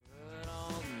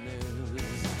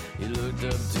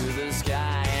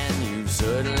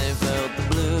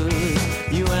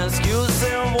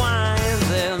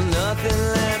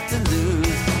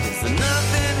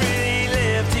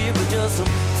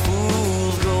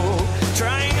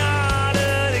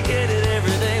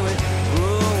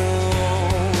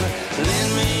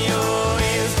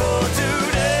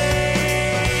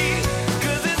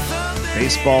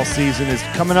Baseball season is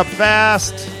coming up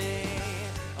fast.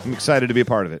 I'm excited to be a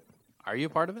part of it. Are you a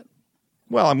part of it?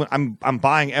 Well, I'm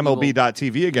buying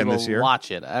MLB.TV again this year. Watch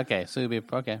it. Okay, so you'll be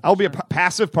okay. I'll be a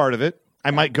passive part of it.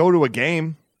 I might go to a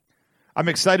game. I'm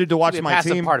excited to watch my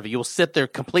team. Part of it. You will sit there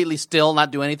completely still,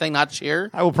 not do anything, not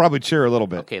cheer. I will probably cheer a little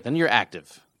bit. Okay, then you're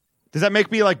active. Does that make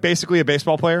me like basically a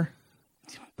baseball player?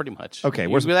 Pretty much. Okay,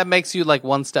 that makes you like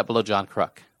one step below John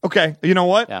Kruk. Okay, you know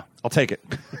what? Yeah, I'll take it.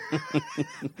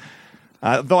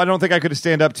 Though I don't think I could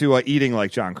stand up to eating like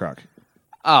John Kruk.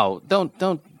 Oh, don't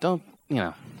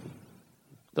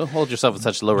hold yourself in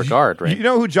such low regard, right? You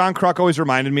know who John Kruk always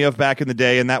reminded me of back in the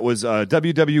day, and that was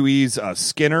WWE's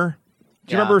Skinner.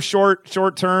 Do you remember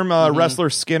short-term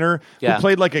wrestler Skinner, who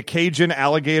played like a Cajun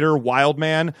alligator wild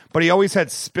man, but he always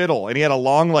had spittle, and he had a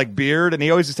long like beard, and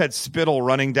he always just had spittle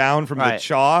running down from the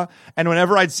jaw. And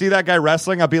whenever I'd see that guy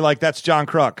wrestling, I'd be like, that's John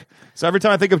Kruk. So every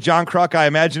time I think of John Kruk, I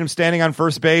imagine him standing on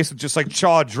first base with just like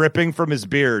jaw dripping from his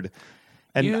beard.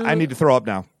 And I need to throw up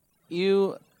now.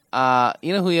 You know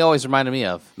who he always reminded me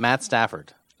of? Matt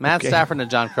Stafford. Stafford and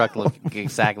John Kruk look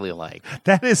exactly alike.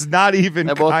 That is not even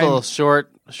They're both little short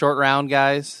round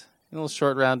guys. Little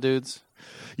short round dudes.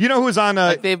 You know who's on...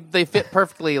 like they fit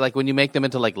perfectly like when you make them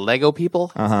into like Lego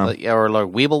people. Or like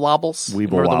Weeble Wobbles.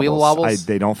 Weeble Wobbles.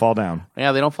 They don't fall down.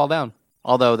 Yeah, they don't fall down.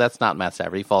 Although that's not Matt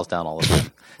Stafford. He falls down all the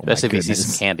time. Especially if he sees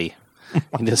some candy.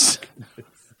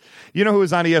 You know who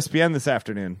was on ESPN this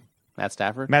afternoon? Matt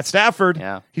Stafford? Matt Stafford.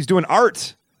 Yeah. He's doing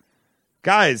art.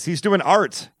 Guys, he's doing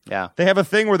art. Yeah. They have a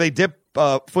thing where they dip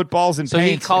footballs in paint. So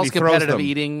he calls and he competitive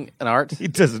eating an art? He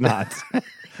does not.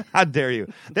 How dare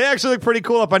you? They actually look pretty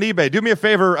cool up on eBay. Do me a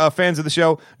favor, fans of the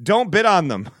show. Don't bid on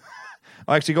them.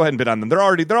 Oh, actually, go ahead and bid on them. They're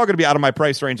all going to be out of my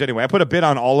price range anyway. I put a bid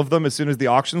on all of them as soon as the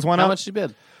auctions went up. How much did you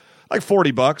bid? Like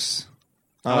 $40.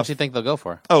 How much do you think they'll go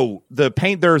for? Oh, the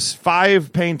paint. There's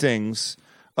 5 paintings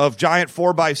of giant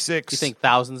 4x6. You think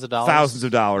thousands of dollars? Thousands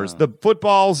of dollars. The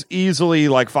footballs easily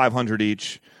like $500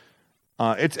 each.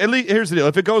 It's at least here's the deal.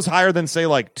 If it goes higher than say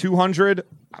like $200,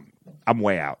 I'm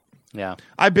way out. Yeah.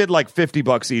 I bid like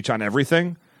 $50 each on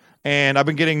everything, and I've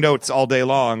been getting notes all day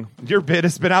long. Your bid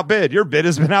has been outbid. Your bid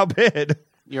has been outbid.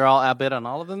 You're all outbid on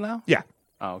all of them now? Yeah.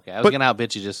 Oh, okay. I was going to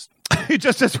outbid you just...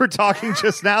 just as we're talking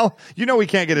just now. You know we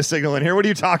can't get a signal in here. What are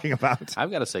you talking about?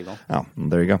 I've got a signal. Oh, well,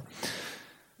 there you go.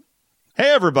 Hey,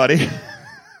 everybody.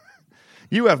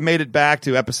 You have made it back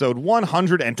to episode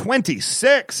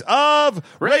 126 of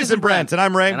Raisin Brent. And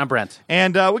I'm Ray. And I'm Brent.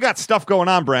 And we got stuff going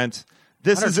on, Brent.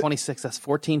 This 126, is that's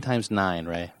 14 times 9,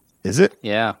 Ray. Is it?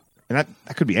 Yeah. And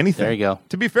that could be anything. There you go.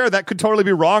 To be fair, that could totally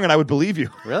be wrong, and I would believe you.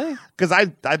 Really? Because I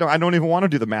don't even want to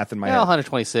do the math in my head.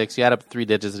 126. You add up 3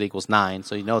 digits, it equals 9.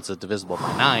 So you know it's divisible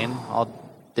by 9.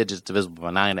 All digits divisible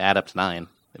by 9 add up to 9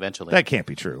 eventually. That can't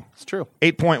be true. It's true.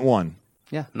 8.1.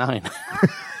 Yeah, 9.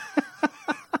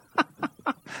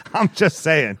 I'm just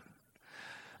saying.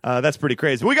 That's pretty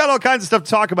crazy. We got all kinds of stuff to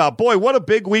talk about. Boy, what a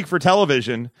big week for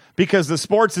television, because the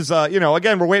sports is,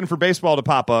 again, we're waiting for baseball to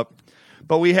pop up.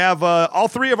 But we have all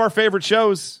 3 of our favorite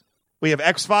shows. We have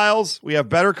X-Files. We have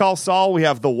Better Call Saul. We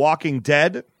have The Walking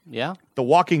Dead. Yeah. The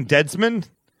Walking Deadsman.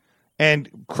 And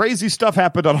crazy stuff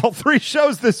happened on all 3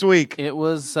 shows this week. It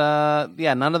was,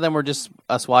 none of them were just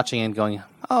us watching and going,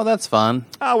 oh, that's fun.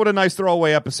 Oh, what a nice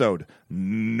throwaway episode.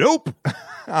 Nope.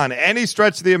 On any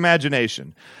stretch of the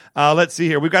imagination. Let's see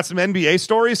here. We've got some NBA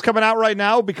stories coming out right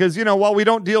now because, while we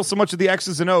don't deal so much with the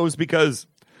X's and O's because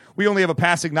we only have a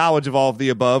passing knowledge of all of the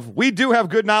above, we do have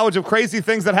good knowledge of crazy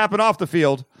things that happen off the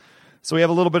field. So we have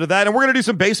a little bit of that. And we're going to do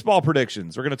some baseball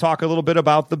predictions. We're going to talk a little bit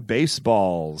about the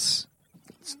baseballs.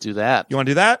 Let's do that. You want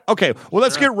to do that? Okay. Well,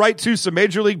 let's get right to some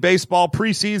Major League Baseball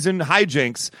preseason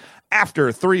hijinks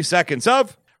after 3 seconds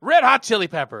of Red Hot Chili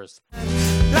Peppers. Like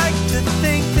to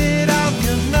think that I'm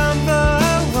your number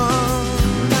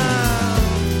one now.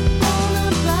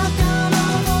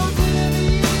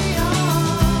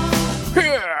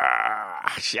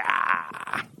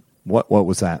 What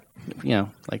was that?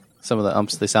 Like some of the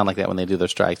umps, they sound like that when they do their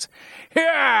strikes.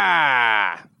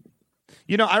 Yeah.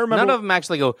 I remember... None of them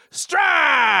actually go,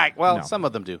 strike! Well, No. some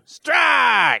of them do.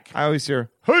 Strike! I always hear,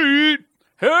 hey!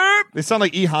 Hey! They sound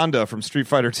like E. Honda from Street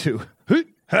Fighter 2. Hey!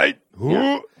 Hey!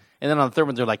 Yeah. And then on the third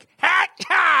one, they're like,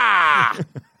 ha!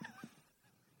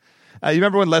 You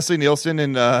remember when Leslie Nielsen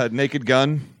in Naked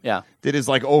Gun did his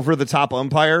over-the-top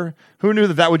umpire? Who knew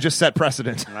that would just set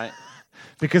precedent? Right.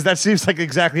 Because that seems like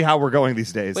exactly how we're going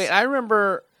these days. Wait, I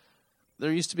remember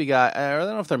there used to be guys, I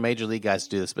don't know if they're major league guys who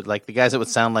do this, but like the guys that would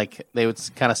sound like, they would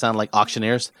kind of sound like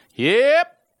auctioneers.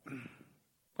 Yep.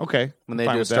 Okay. When they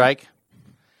do a strike.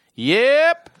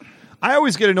 Yep. I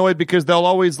always get annoyed because they'll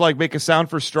always make a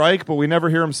sound for strike, but we never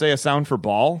hear them say a sound for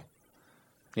ball.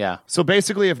 Yeah. So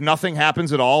basically, if nothing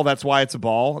happens at all, that's why it's a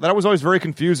ball. That was always very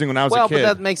confusing when I was a Well, kid.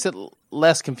 but that makes it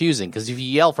less confusing because if you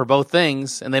yell for both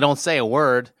things and they don't say a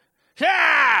word,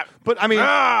 But I mean,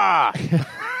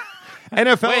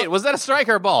 NFL. Wait, was that a strike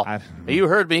or a ball? You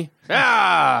heard me.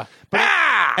 NFL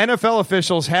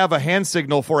officials have a hand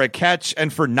signal for a catch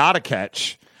and for not a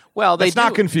catch. Well, That's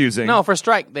not confusing. No, for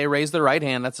strike, they raise their right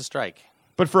hand. That's a strike.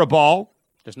 But for a ball,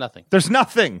 There's nothing. there's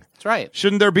nothing. That's right.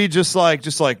 Shouldn't there be just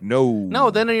like no?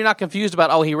 No, then you're not confused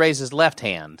about, he raised his left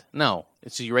hand. No,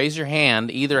 it's you raise your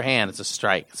hand, either hand, it's a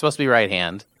strike. It's supposed to be right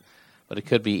hand, but it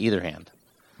could be either hand.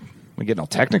 We're getting all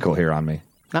technical here on me.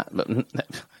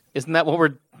 Isn't that what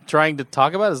we're trying to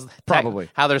talk about? Is Probably.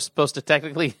 how they're supposed to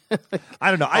technically I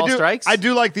don't know. call strikes? I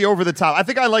do like the over the top. I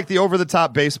think I like the over the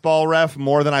top baseball ref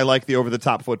more than I like the over the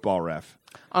top football ref.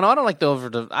 Oh, no, I don't like the over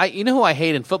the. You know who I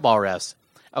hate in football refs?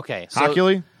 Okay, so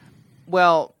Hockley?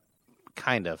 well,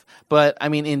 kind of, but I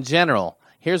mean in general.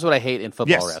 Here's what I hate in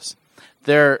football Yes.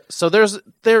 refs.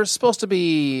 There's supposed to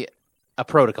be a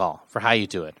protocol for how you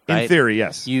do it. Right? In theory,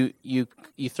 yes. You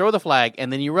throw the flag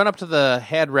and then you run up to the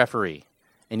head referee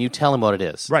and you tell him what it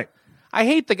is. Right. I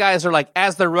hate the guys who are like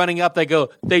as they're running up they do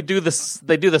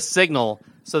the signal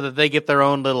so that they get their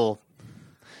own little.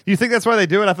 You think that's why they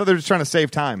do it? I thought they were just trying to save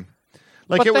time.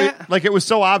 Like it was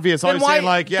so obvious. Then Always why saying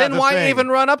like, yeah, then why even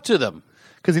run up to them?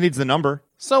 Because he needs the number.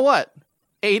 So what?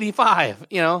 85.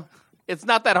 It's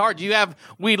not that hard.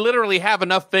 We literally have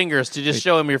enough fingers to just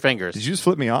show him your fingers. Did you just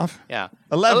flip me off? Yeah.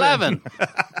 11.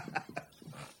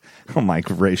 Oh my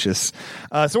gracious!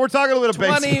 So we're talking a little bit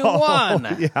of 21.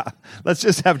 baseball. Yeah, let's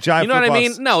just have giant. You know what I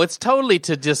footballs. mean? No, it's totally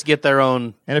to just get their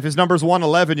own. And if his number's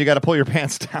 111, you got to pull your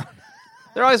pants down.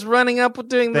 They're always running up with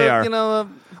doing They are.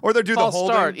 or they're doing the false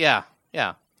holding. start. Yeah.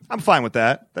 I'm fine with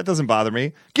that. That doesn't bother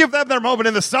me. Give them their moment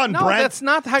in the sun, No, Brent. that's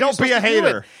not how Don't you're be a supposed to do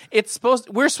hater.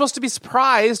 it. We're supposed to be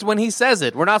surprised when he says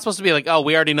it. We're not supposed to be like, oh,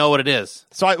 we already know what it is.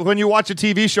 So when you watch a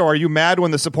TV show, are you mad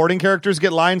when the supporting characters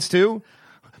get lines too?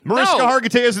 Mariska No.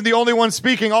 Hargitay isn't the only one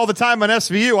speaking all the time on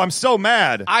SVU. I'm so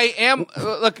mad. I am.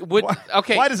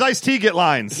 Okay. Why does Ice-T get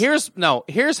lines? Here's what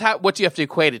you have to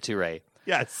equate it to, Ray.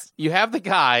 Yes. You have the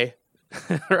guy,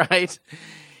 right?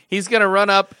 He's going to run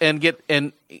up and get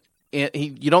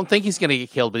you don't think he's going to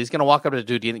get killed, but he's going to walk up to the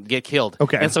dude and get killed.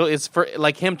 Okay. And so it's for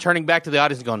like him turning back to the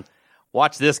audience and going,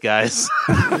 "Watch this, guys.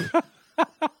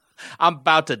 I'm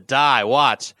about to die.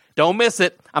 Watch. Don't miss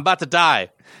it. I'm about to die."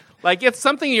 Like it's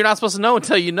something you're not supposed to know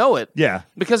until you know it. Yeah.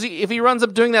 Because if he runs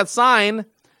up doing that sign,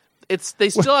 they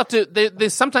still have to. They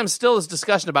sometimes still is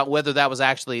discussion about whether that was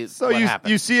actually So what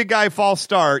happened. you see a guy false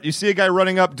start, you see a guy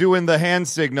running up doing the hand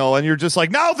signal, and you're just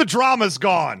like, now the drama's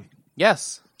gone.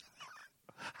 Yes.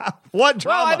 What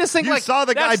drama? Well, I just think you like saw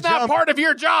the guy that's not jump. part of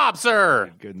your job,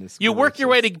 sir. Goodness You work your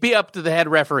way gracious. to be up to the head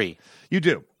referee. You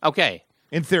do, Okay.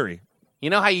 in theory.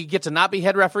 You know how you get to not be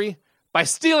head referee? By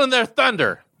stealing their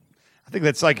thunder. I think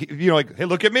that's like, like, hey,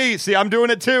 look at me. See, I'm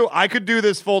doing it too. I could do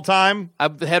this full time.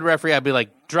 I'm the head referee. I'd be like,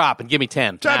 drop and give me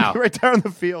 10 now. Right there on the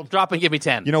field. Drop and give me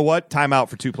 10. You know what? Timeout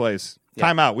for 2 plays.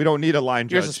 Yeah. Timeout. We don't need a line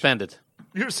You're judge. suspended.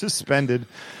 You're suspended.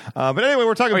 But anyway,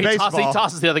 we're talking Or baseball. he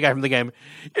tosses the other guy from the game.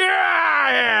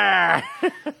 Yeah.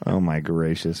 Oh my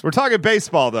gracious. We're talking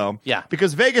baseball though. Yeah.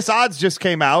 Because Vegas odds just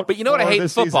came out. But you know what I for hate?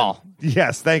 this season. Football.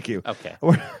 Yes, thank you. Okay.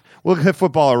 We'll get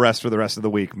football arrest for the rest of the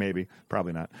week, maybe.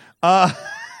 Probably not.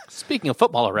 Speaking of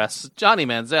football arrests, Johnny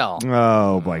Manziel.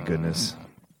 Oh my goodness.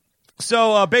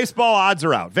 So baseball odds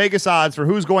are out. Vegas odds for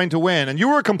who's going to win. And you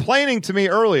were complaining to me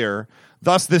earlier,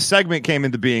 thus this segment came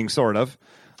into being, sort of.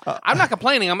 I'm not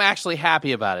complaining. I'm actually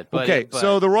happy about it. But, Okay, but-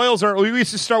 so the Royals are, we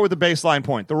should start with the baseline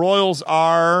point. The Royals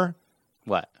are,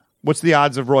 what? what's the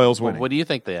odds of Royals winning? What do you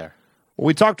think they are? Well,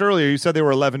 we talked earlier, you said they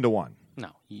were 11-1. No,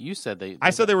 you said they.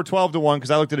 I said they were 12-1 because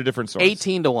I looked at a different source.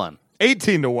 18-1.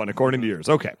 18-1 according to yours.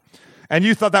 Okay. And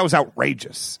you thought that was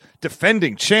outrageous.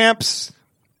 Defending champs.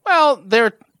 Well,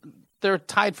 they're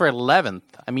tied for 11th.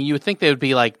 I mean, you would think they would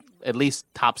be like at least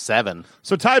top 7.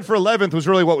 So tied for 11th was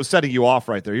really what was setting you off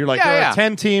right there. You're like, Yeah, there yeah. are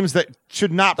 10 teams that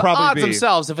should not The probably odds be.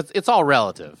 themselves, if it's all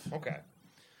relative. Okay.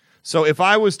 So if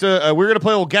I was to, we're going to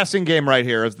play a little guessing game right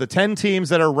here. Of the 10 teams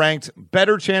that are ranked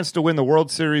better chance to win the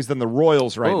World Series than the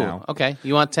Royals right Ooh, now. Okay,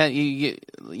 you want 10?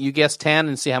 You guess 10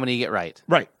 and see how many you get right.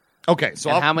 Right. Okay.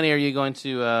 So And how many are you going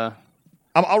to?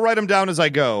 I'll write them down as I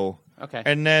go. Okay.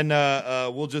 And then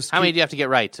we'll just. How many do you have to get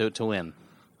right to win?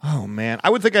 Oh man,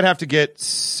 I would think I'd have to get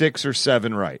 6 or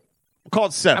 7 right. We'll call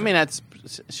it 7. I mean, it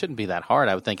shouldn't be that hard.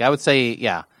 I would think. I would say,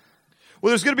 yeah. well,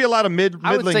 there's going to be a lot of I middling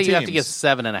would say teams. you have to get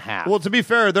 7.5. Well, to be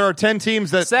fair, there are 10 teams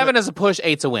that 7 is a push,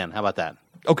 8's a win. How about that?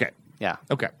 Okay. Yeah.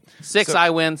 Okay. 6 So- I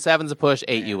win, 7's a push,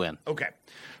 8 you win. Okay.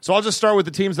 So I'll just start with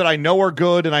the teams that I know are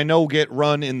good and I know get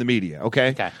run in the media, okay?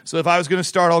 Okay. So if I was going to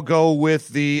start, I'll go with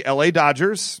the L.A.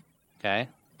 Dodgers. Okay.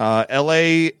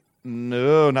 L.A.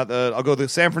 No, not the. I'll go the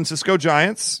San Francisco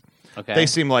Giants. Okay. They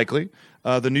seem likely.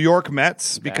 The New York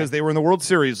Mets, because they were in the World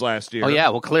Series last year. Oh, yeah.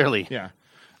 Well, clearly. Yeah.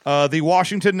 The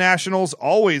Washington Nationals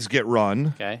always get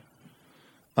run. Okay.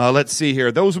 Let's see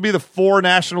here. Those would be the 4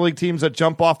 National League teams that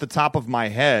jump off the top of my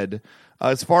head.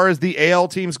 As far as the AL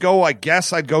teams go, I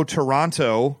guess I'd go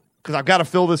Toronto, because I've got to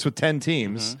fill this with 10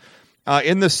 teams.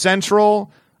 In the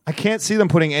Central, I can't see them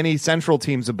putting any Central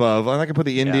teams above. I'm not going to put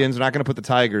the Indians. I'm not going to put the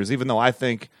Tigers, even though I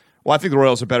think the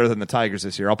Royals are better than the Tigers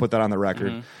this year. I'll put that on the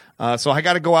record. So I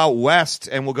got to go out west,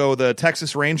 and we'll go the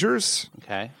Texas Rangers.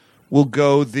 Okay. I'll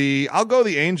go the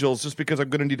Angels, just because I'm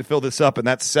going to need to fill this up, and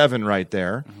that's 7 right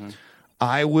there.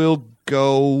 I will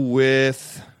go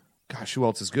with, gosh, who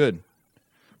else is good?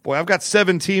 Boy, I've got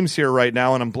 7 teams here right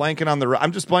now, and I'm blanking on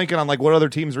I'm just blanking on like what other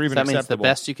teams are even That means the acceptable.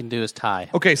 best you can do is tie.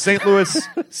 Okay, St.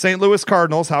 Louis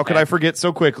Cardinals. How could I forget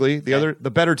so quickly?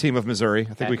 The better team of Missouri.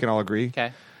 I think we can all agree.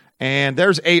 Okay. And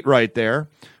there's 8 right there.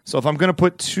 So if I'm going to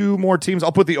put 2 more teams,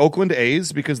 I'll put the Oakland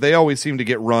A's, because they always seem to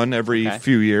get run every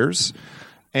few years.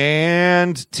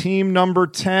 And team number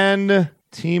 10.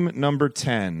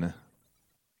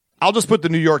 I'll just put the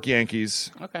New York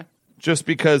Yankees. Okay. Just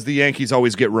because the Yankees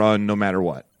always get run no matter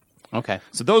what. Okay.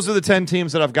 So those are the 10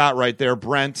 teams that I've got right there.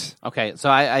 Brent. Okay. So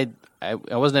I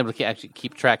wasn't able to actually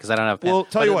keep track because I don't have a pen. Well,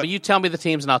 tell you what. But you tell me the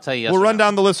teams and I'll tell you yes We'll or run no.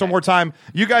 down the list one more time.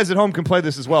 You guys at home can play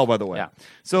this as well, by the way. Yeah.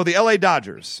 So the L.A.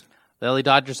 Dodgers. The LA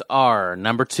Dodgers are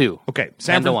number 2. Okay.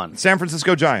 10 to 1. San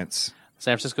Francisco Giants.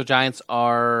 San Francisco Giants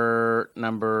are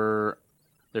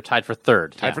they're tied for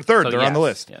 3rd. Tied for 3rd. So They're on the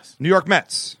list. Yes. New York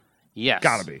Mets. Yes.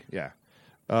 Gotta be. Yeah.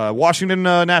 Washington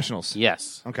Nationals.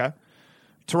 Yes. Okay.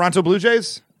 Toronto Blue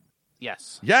Jays.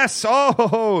 Yes. Yes.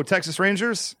 Oh, Texas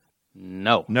Rangers.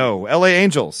 No. No. L.A.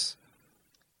 Angels.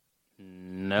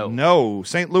 No. No.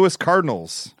 St. Louis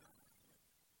Cardinals.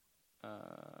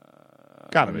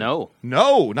 Gotta be. No.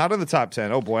 No, not in the top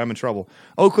 10. Oh, boy, I'm in trouble.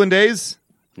 Oakland A's.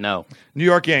 No. New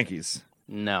York Yankees.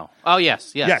 No. Oh,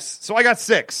 yes. Yes. Yes. So I got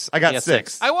 6. I got You got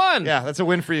 6. I won. Yeah, that's a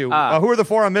win for you. Who are the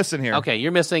 4 I'm missing here? Okay,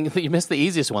 you missed the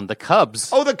easiest one. The Cubs.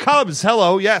 Oh, the Cubs.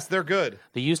 Hello. Yes, they're good.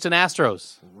 The Houston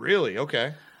Astros. Really?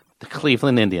 Okay. The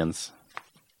Cleveland Indians.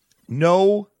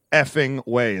 No effing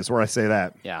way is where I say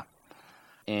that. Yeah.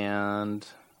 And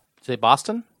say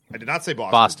Boston? I did not say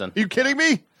Boston. Boston. Are you kidding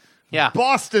me? Yeah.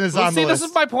 Boston is on the See, list. this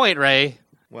is my point, Ray.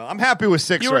 Well, I'm happy with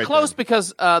 6 You were right close there. because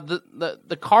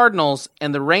the Cardinals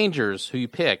and the Rangers, who you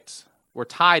picked, were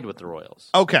tied with the Royals.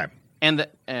 Okay. And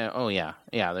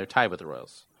they're tied with the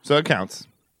Royals. So it counts.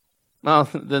 Well,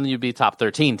 then you'd be top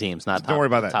 13 teams, not top. Don't worry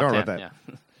about that. top Don't worry 10. about that.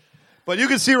 Yeah. But you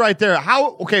can see right there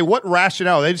what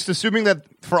rationale? Are they just assuming that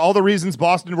for all the reasons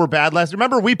Boston were bad last year?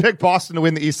 Remember, we picked Boston to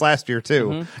win the East last year,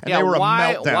 too. And they were a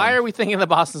meltdown. Why are we thinking that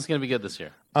Boston's going to be good this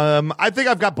year? I think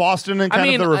I've got Boston in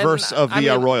kind of the reverse of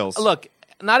the Royals. Look,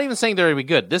 not even saying they're going to be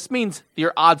good. This means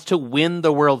your odds to win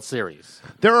the World Series.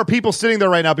 There are people sitting there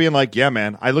right now being like, yeah,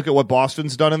 man, I look at what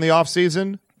Boston's done in the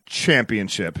offseason.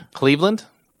 Championship. Cleveland,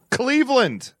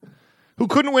 who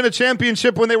couldn't win a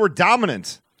championship when they were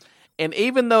dominant. And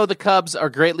even though the Cubs are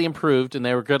greatly improved and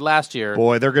they were good last year,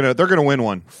 boy, they're gonna win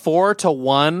one.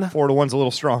 4-1. 4-1's a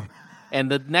little strong. And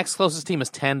the next closest team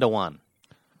is 10-1.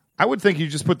 I would think you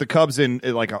just put the Cubs in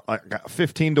like a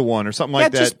 15-1 or something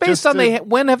like that. Just based on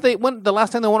when the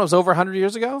last time they won was over 100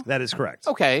 years ago? That is correct.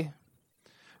 Okay.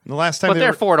 And the last time But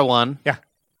they're 4-1. Yeah.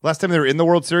 Last time they were in the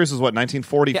World Series was what,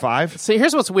 1945? Yeah. See,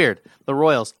 here's what's weird. The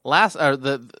Royals,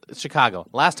 the Chicago,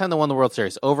 last time they won the World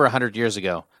Series, over 100 years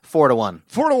ago, 4-1.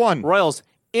 4-1. Royals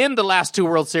in the last 2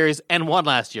 World Series and won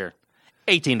last year,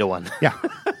 18-1. Yeah.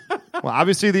 Well,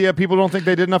 obviously the people don't think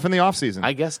they did enough in the offseason.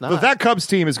 I guess not. But that Cubs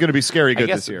team is going to be scary good I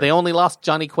guess this year. they only lost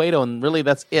Johnny Cueto, and really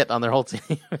that's it on their whole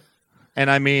team.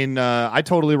 And I mean, I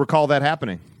totally recall that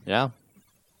happening. Yeah.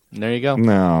 There you go.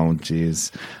 No,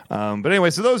 jeez. But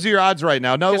anyway, so those are your odds right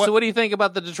now. No, So what do you think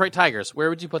about the Detroit Tigers? Where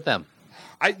would you put them?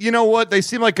 You know what? They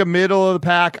seem like a middle of the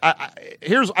pack.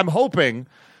 I'm hoping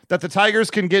that the Tigers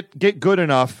can get good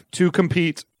enough to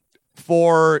compete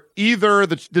for either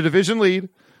the division lead,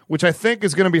 which I think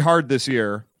is going to be hard this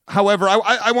year. However,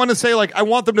 I want to say, like, I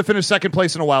want them to finish second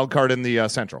place in a wild card in the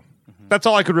Central. Mm-hmm. That's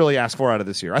all I could really ask for out of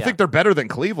this year. I think they're better than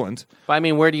Cleveland. But I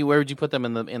mean, where would you put them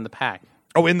in the pack?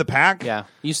 Oh, in the pack? Yeah.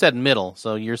 You said middle,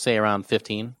 so you're, say, around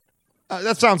 15.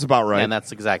 That sounds about right. And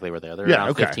that's exactly where they are. They're Yeah, around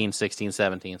okay. 15, 16,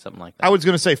 17, something like that. I was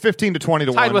going to say 15 to 20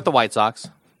 to 1. Tied with the White Sox.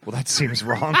 Well, that seems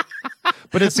wrong.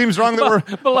 But it seems wrong that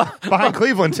we're behind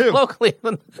Cleveland, too. Below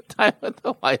Cleveland, tied with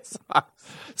the White Sox.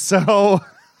 So...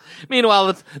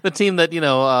 Meanwhile, the team that,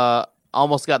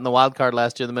 almost got in the wild card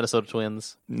last year, the Minnesota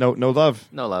Twins. No love.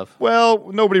 No love.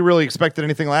 Well, nobody really expected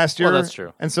anything last year. Well, that's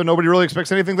true. And so nobody really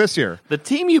expects anything this year. The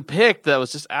team you picked that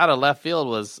was just out of left field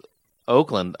was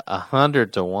Oakland,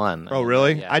 100-1. Oh,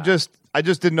 really? Yeah. I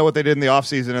just didn't know what they did in the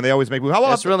offseason, and they always make moves. How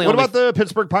about, really what only- about the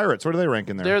Pittsburgh Pirates? Where do they rank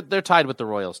in there? They're tied with the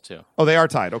Royals, too. Oh, they are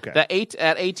tied. Okay. At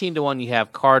 18-1, you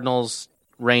have Cardinals,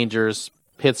 Rangers,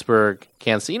 Pittsburgh,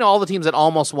 Kansas City. All the teams that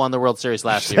almost won the World Series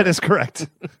last year. That is correct.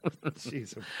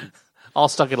 Jeez. All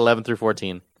stuck at 11 through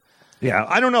 14. Yeah,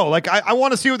 I don't know. Like, I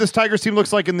want to see what this Tigers team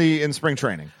looks like in spring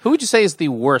training. Who would you say is the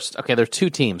worst? Okay, there are two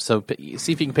teams. So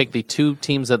see if you can pick the two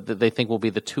teams that they think will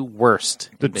be the two worst.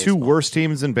 The two worst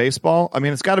teams in baseball? I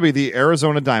mean, it's got to be the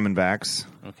Arizona Diamondbacks.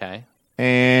 Okay.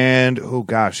 And, oh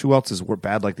gosh, who else is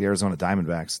bad like the Arizona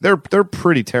Diamondbacks? They're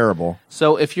pretty terrible.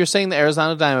 So if you're saying the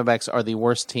Arizona Diamondbacks are the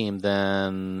worst team,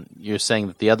 then you're saying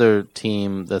that the other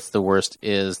team that's the worst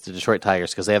is the Detroit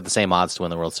Tigers because they have the same odds to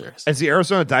win the World Series. As the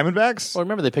Arizona Diamondbacks? Well,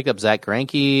 remember they picked up Zach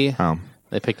Greinke. Oh.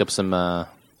 They picked up some...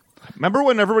 Remember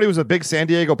when everybody was a big San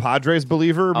Diego Padres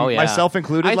believer, Oh, yeah. myself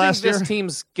included, last year? I think this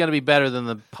team's going to be better than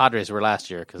the Padres were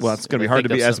last year. Well, it's going to be hard to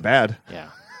be as bad, Yeah.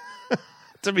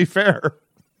 to be fair.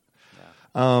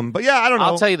 But yeah, I don't know.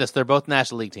 I'll tell you this. They're both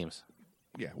National League teams.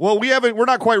 Yeah. Well, we're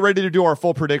not quite ready to do our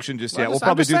full prediction just yet. We'll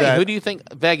probably do that. Who do you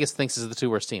think Vegas thinks is the two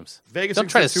worst teams? Vegas Don't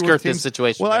try to thinks the two skirt worst this teams.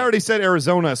 situation. Well, I man. already said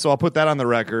Arizona, so I'll put that on the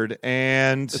record.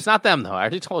 And It's not them, though. I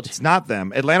already told you. it's not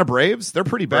them. Atlanta Braves, they're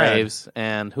pretty bad. Braves.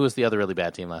 And who was the other really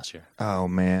bad team last year? Oh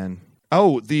man.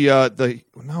 Oh,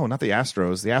 no, not the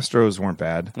Astros. The Astros weren't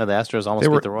bad. No, the Astros almost They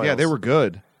were beat the Royals. Yeah, they were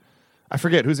good. I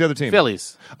forget who's the other team.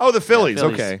 Phillies. Oh, the Phillies.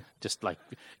 Phillies Okay. Just like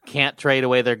can't trade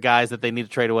away their guys that they need to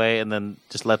trade away and then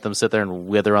just let them sit there and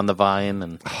wither on the vine.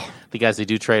 And the guys they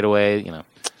do trade away,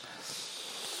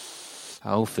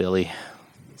 Oh, Philly.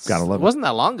 Gotta love It wasn't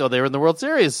that long ago they were in the World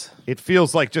Series. it. It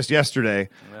feels like just yesterday.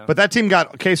 But that team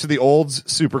got a case of the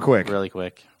olds super quick. Really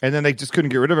quick. And then they just couldn't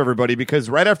get rid of everybody because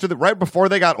right before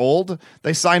they got old,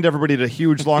 they signed everybody to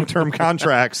huge long-term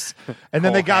contracts. And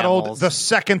then Cole they got Hamels. old the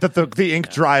second that the ink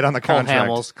dried on the Cole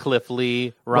contract. Hamels, Cliff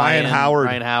Lee, Ryan Howard.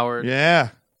 Ryan Howard. Yeah.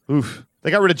 Oof.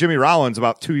 They got rid of Jimmy Rollins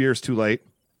about 2 years too late.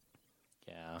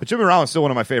 Yeah. But Jimmy Rollins is still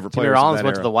one of my favorite Jimmy players. Rollins of that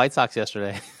went to era. the White Sox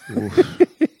yesterday.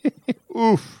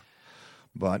 Oof.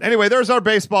 But anyway, there's our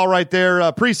baseball right there.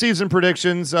 Preseason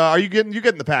predictions. Are you getting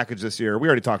the package this year? We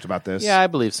already talked about this. Yeah, I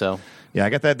believe so. Yeah, I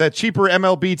got that cheaper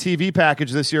MLB TV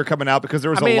package this year coming out because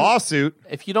there was a lawsuit.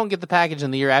 If you don't get the package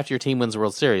in the year after your team wins the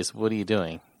World Series, what are you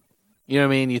doing? You know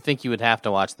what I mean? You think you would have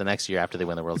to watch the next year after they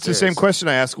win the World It's Series. the same question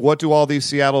I ask. What do all these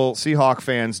Seattle Seahawk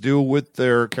fans do with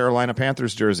their Carolina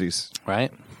Panthers jerseys?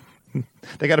 Right?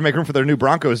 They got to make room for their new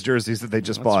Broncos jerseys that they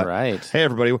just bought. right. Hey,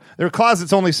 everybody. Their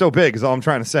closet's only so big is all I'm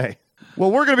trying to say.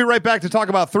 Well, we're going to be right back to talk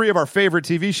about 3 of our favorite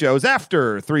TV shows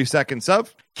after 3 seconds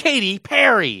of... Katy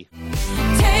Perry. Takes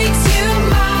you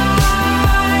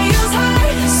miles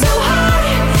high, so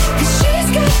high, 'cause she's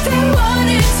got that one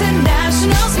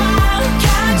international smile.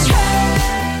 Catch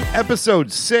her.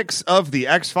 Episode 6 of The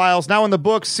X-Files, now in the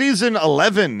books. Season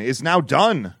 11 is now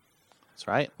done. That's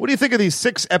right. What do you think of these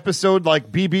 6-episode,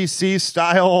 like,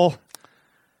 BBC-style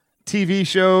TV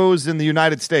shows in the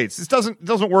United States? This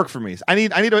doesn't work for me. I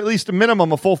need at least a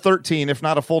minimum a full 13, if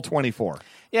not a full 24.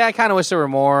 Yeah, I kind of wish there were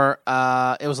more.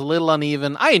 It was a little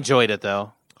uneven. I enjoyed it,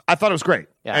 though. I thought it was great.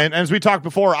 Yeah. And as we talked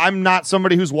before, I'm not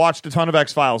somebody who's watched a ton of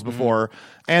X-Files before.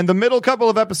 And the middle couple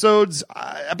of episodes,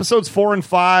 episodes 4 and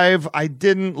 5, I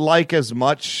didn't like as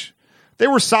much. They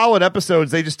were solid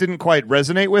episodes. They just didn't quite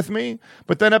resonate with me.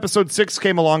 But then episode 6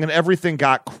 came along and everything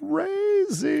got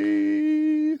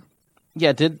crazy.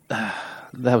 Yeah,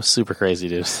 that was super crazy,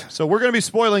 dude. So we're going to be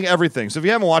spoiling everything. So if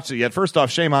you haven't watched it yet, first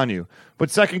off, shame on you. But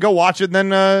second, go watch it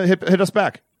and then hit us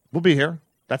back. We'll be here.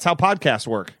 That's how podcasts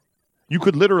work. You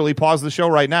could literally pause the show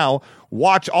right now,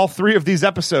 watch all 3 of these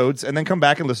episodes, and then come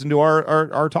back and listen to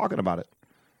our talking about it.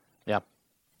 Yeah.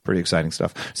 Pretty exciting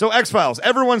stuff. So X-Files,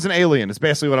 everyone's an alien is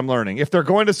basically what I'm learning. If they're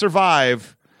going to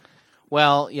survive...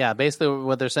 Well, yeah, basically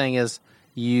what they're saying is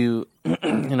you,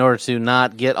 in order to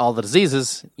not get all the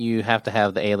diseases, you have to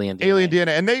have the alien DNA. Alien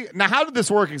DNA. And now how did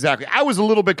this work exactly? I was a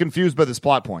little bit confused by this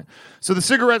plot point. So the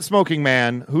cigarette smoking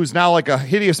man, who's now like a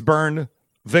hideous burn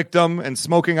victim and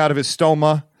smoking out of his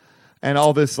stoma and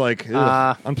all this like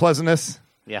unpleasantness.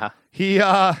 Yeah. He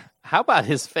How about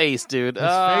his face, dude? his face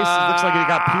looks like it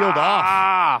got peeled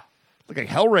off. Look like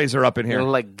Hellraiser up in You here.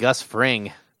 look like Gus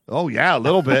Fring. Oh yeah, a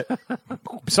little bit.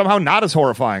 Somehow not as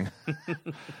horrifying.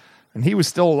 And he was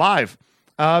still alive.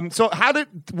 So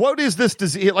what is this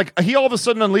disease? Like he all of a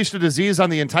sudden unleashed a disease on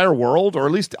the entire world, or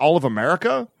at least all of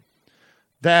America,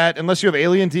 that unless you have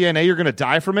alien DNA, you're going to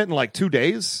die from it in like 2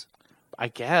 days. I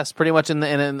guess pretty much, and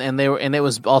it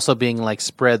was also being like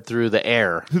spread through the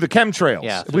air. Through the chemtrails.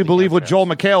 Yeah, if through we the believe what chemtrails. Joel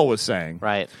McHale was saying.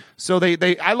 Right. So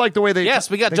they I like the way they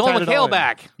Yes, we got they Joel tied it all McHale in.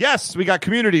 back. Yes, we got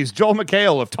Communities. Joel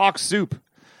McHale of Talk Soup.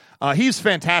 He's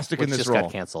fantastic Which in this just role.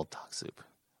 got canceled. Talk Soup.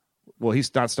 Well,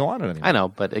 he's not still on it anymore. I know,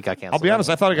 but it got canceled. I'll be honest,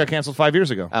 I thought it got canceled 5 years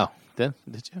ago. Oh, did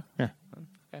you? Yeah.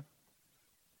 Okay.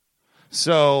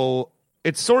 So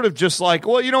it's sort of just like,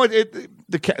 well, you know,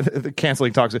 the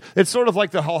canceling talks. It's sort of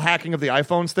like the whole hacking of the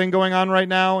iPhones thing going on right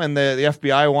now, and the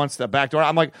FBI wants that backdoor.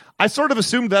 I'm like, I sort of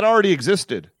assumed that already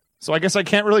existed. So I guess I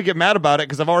can't really get mad about it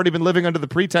because I've already been living under the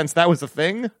pretense that was a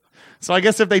thing. So I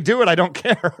guess if they do it, I don't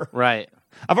care. Right.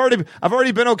 I've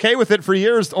already been okay with it for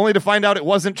years, only to find out it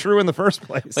wasn't true in the first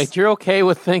place. Wait, you're okay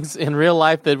with things in real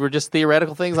life that were just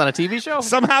theoretical things on a TV show?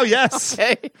 Somehow, yes.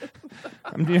 Okay.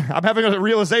 I'm having a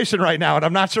realization right now, and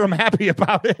I'm not sure I'm happy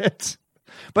about it.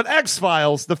 But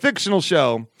X-Files, the fictional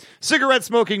show,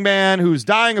 cigarette-smoking man who's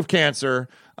dying of cancer,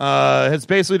 has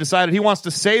basically decided he wants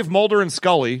to save Mulder and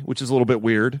Scully, which is a little bit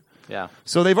weird. Yeah.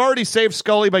 So they've already saved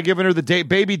Scully by giving her the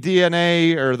baby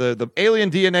DNA, or the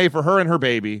alien DNA for her and her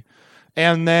baby.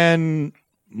 And then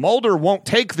Mulder won't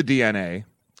take the DNA.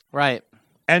 Right.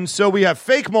 And so we have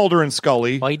fake Mulder and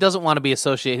Scully. Well, he doesn't want to be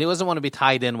associated. He doesn't want to be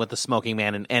tied in with the smoking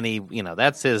man in any,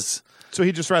 that's his. So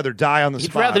he'd just rather die on the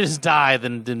He'd spot. rather just die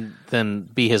than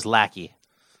be his lackey.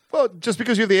 Well, just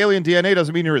because you have the alien DNA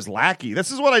doesn't mean you're his lackey.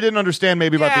 This is what I didn't understand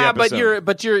maybe about the episode.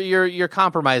 but you're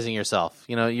compromising yourself.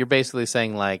 You're basically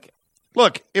saying like,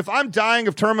 look, if I'm dying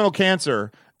of terminal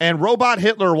cancer and Robot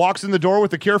Hitler walks in the door with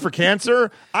the cure for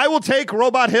cancer, I will take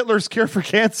Robot Hitler's cure for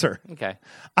cancer. okay.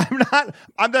 I'm not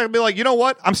going to be like, you know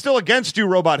what? I'm still against you,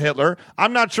 Robot Hitler.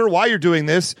 I'm not sure why you're doing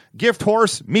this. Gift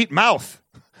horse, meat mouth.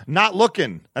 Not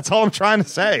looking. That's all I'm trying to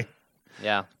say.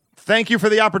 Yeah. Thank you for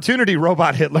the opportunity,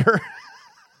 Robot Hitler.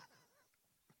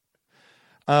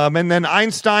 And then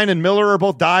Einstein and Miller are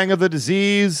both dying of the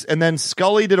disease. And then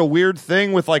Scully did a weird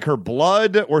thing with like her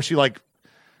blood, where she like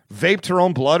vaped her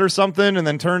own blood or something, and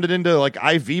then turned it into like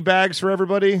IV bags for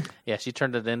everybody. Yeah, she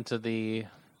turned it into the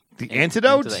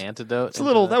antidote. Into the antidote. It's a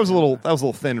little. That was a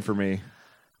little thin for me.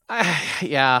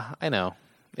 Yeah, I know.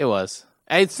 It was.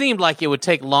 It seemed like it would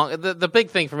take long. The big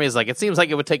thing for me is like it seems like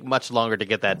it would take much longer to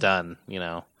get that done.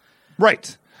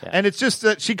 Right. Yeah. And it's just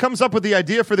that she comes up with the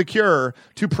idea for the cure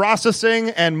to processing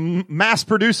and mass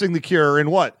producing the cure in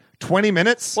what, 20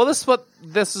 minutes? Well,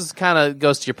 this is kind of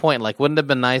goes to your point. Like, wouldn't it have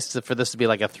been nice for this to be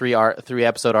like a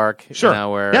 3-episode arc?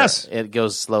 Sure. Where yes. It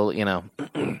goes slowly.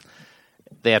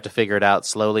 They have to figure it out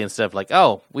slowly instead of like,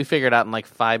 oh, we figured it out in like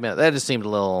 5 minutes. That just seemed a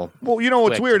little. Well, you know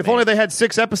what's quick weird? to If me. only they had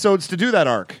 6 episodes to do that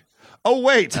arc. Oh,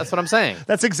 wait. That's what I'm saying.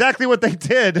 That's exactly what they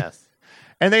did. Yes.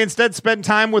 And they instead spent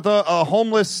time with a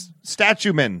homeless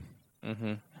statue man.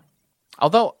 Mm-hmm.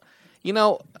 Although,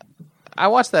 I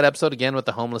watched that episode again with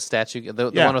the homeless statue, the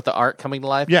one with the art coming to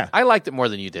life. Yeah. I liked it more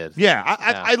than you did. Yeah,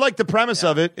 I like the premise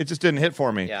of it. It just didn't hit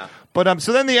for me. Yeah. But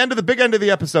so then the big end of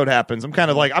the episode happens. I'm kind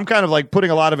of like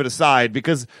putting a lot of it aside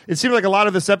because it seemed like a lot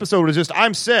of this episode was just,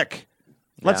 I'm sick.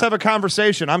 Let's Yeah. have a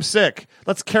conversation. I'm sick.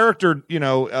 Let's find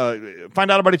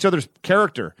out about each other's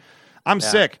character. I'm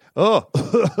sick.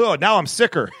 Oh, now I'm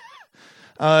sicker.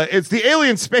 It's the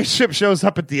alien spaceship shows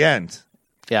up at the end.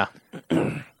 Yeah.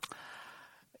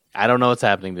 I don't know what's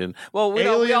happening, dude. Well, we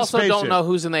Alien also spaceship. don't know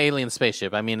who's in the alien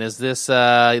spaceship. I mean, is this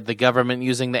the government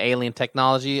using the alien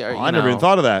technology? Or, I never even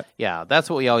thought of that. Yeah, that's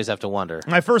what we always have to wonder.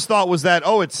 My first thought was that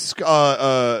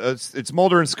it's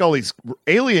Mulder and Scully's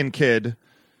alien kid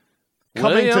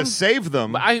coming William? to save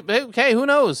them. Okay, who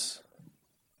knows?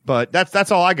 But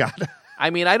that's all I got. I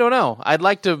mean, I don't know. I'd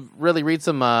like to really read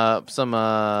some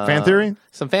Fan theory?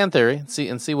 some fan theory,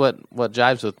 and see what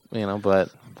jives with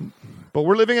But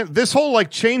we're living in this whole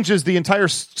changes the entire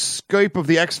scope of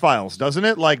the X-Files, doesn't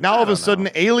it? Like now all of a sudden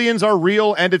aliens are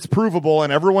real and it's provable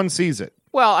and everyone sees it.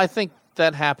 Well, I think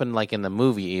that happened like in the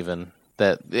movie even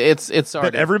that it's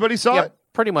already, That everybody saw yeah, it?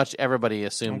 pretty much everybody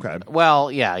assumed. Okay.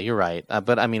 Well, yeah, you're right.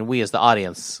 But I mean, we as the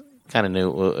audience kind of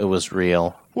knew it was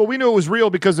real. Well, we knew it was real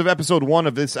because of episode 1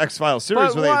 of this X-Files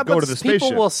series where they go to the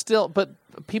spaceship. But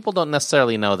people don't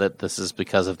necessarily know that this is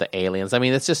because of the aliens. I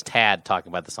mean, it's just Tad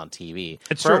talking about this on TV.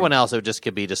 It's For true. everyone else, it just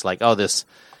could be just like, oh, this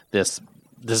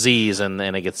disease, and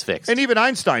it gets fixed. And even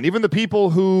Einstein, even the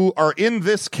people who are in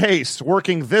this case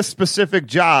working this specific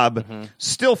job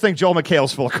still think Joel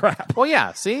McHale's full of crap. Well,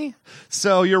 yeah, see?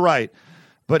 So you're right.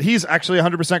 But he's actually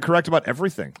 100% correct about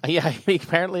everything. Yeah, he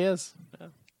apparently is.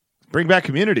 Bring back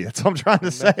Community. That's what I'm trying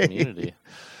to say. Community.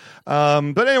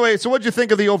 But anyway, so what'd you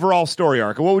think of the overall story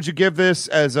arc? What would you give this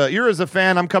you're as a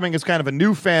fan? I'm coming as kind of a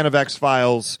new fan of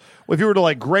X-Files. If you were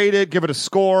to grade it, give it a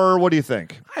score, what do you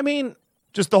think? I mean,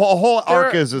 Just the whole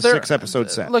arc is a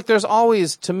 6-episode set. Look, there's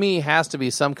always, to me, has to be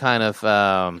some kind of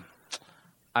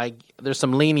there's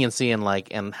some leniency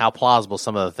in how plausible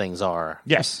some of the things are.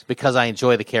 Yes. Because I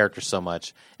enjoy the characters so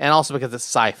much. And also because it's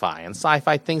sci-fi. And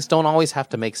sci-fi things don't always have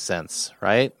to make sense,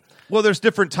 right? Well, there's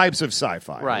different types of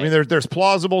sci-fi. Right. I mean, there's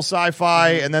plausible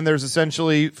sci-fi, and then there's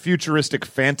essentially futuristic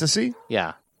fantasy.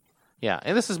 Yeah. Yeah.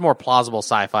 And this is more plausible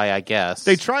sci-fi, I guess.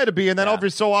 They try to be, and then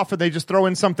every so often they just throw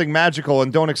in something magical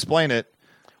and don't explain it.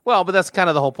 Well, but that's kind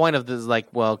of the whole point of this.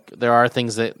 There are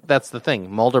things that's the thing.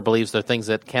 Mulder believes there are things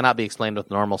that cannot be explained with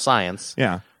normal science.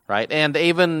 Yeah. Right. And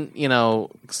even,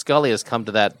 Scully has come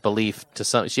to that belief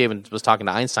she even was talking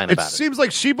to Einstein about it. It seems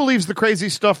like she believes the crazy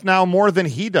stuff now more than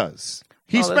he does.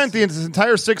 He spent the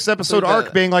entire 6-episode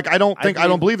arc being like, I don't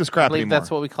believe this crap anymore. That's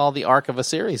what we call the arc of a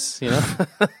series,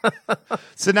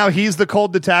 So now he's the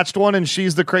cold, detached one, and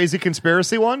she's the crazy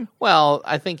conspiracy one? Well,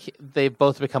 I think they've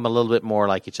both become a little bit more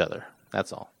like each other.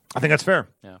 That's all. I think that's fair.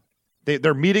 Yeah.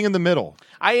 They're meeting in the middle.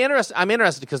 I'm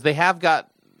interested because they have got,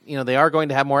 they are going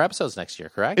to have more episodes next year,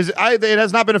 correct? It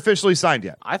has not been officially signed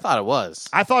yet. I thought it was.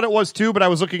 I thought it was too, but I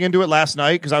was looking into it last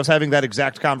night because I was having that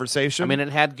exact conversation. I mean, it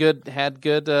had good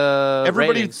everybody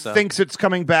ratings, so. thinks it's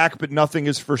coming back, but nothing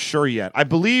is for sure yet. I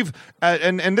believe,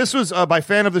 and this was by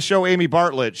fan of the show Amy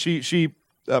Bartlett. She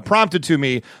prompted to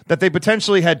me that they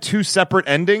potentially had 2 separate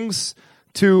endings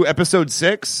to episode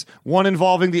 6, one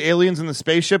involving the aliens in the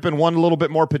spaceship and one a little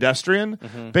bit more pedestrian,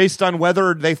 based on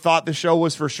whether they thought the show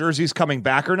was for sure he's coming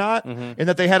back or not, and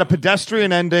that they had a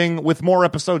pedestrian ending with more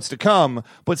episodes to come,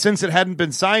 but since it hadn't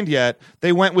been signed yet,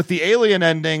 they went with the alien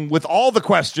ending with all the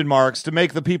question marks to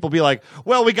make the people be like,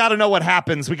 well, we got to know what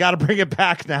happens. We got to bring it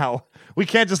back now. We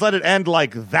can't just let it end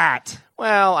like that.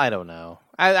 Well, I don't know.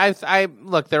 I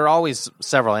look, there are always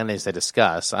several endings they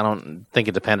discuss. I don't think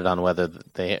it depended on whether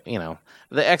they,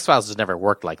 the X-Files has never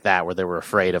worked like that, where they were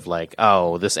afraid of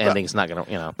this ending's not going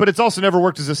to, But it's also never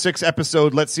worked as a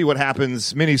 6-episode, let's see what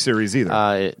happens miniseries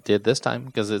either. It did this time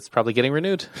because it's probably getting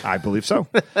renewed. I believe so.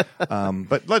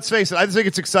 But let's face it, I just think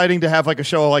it's exciting to have a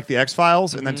show like the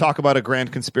X-Files and then talk about a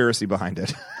grand conspiracy behind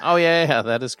it. Oh, yeah,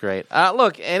 that is great.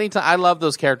 Look, anytime I love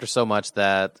those characters so much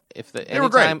that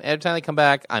anytime they come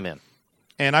back, I'm in.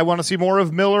 And I want to see more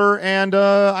of Miller and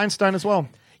Einstein as well.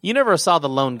 You never saw The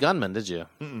Lone Gunman, did you?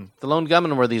 Mm-mm. The Lone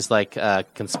Gunman were these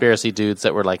conspiracy dudes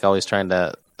that were always trying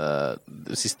to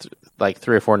these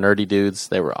 3 or 4 nerdy dudes.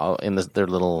 They were all in their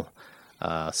little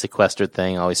sequestered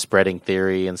thing, always spreading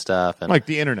theory and stuff, and like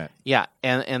the internet. Yeah,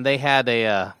 and they had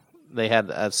a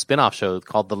spin-off show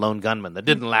called The Lone Gunman that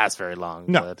didn't last very long.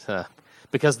 No. But,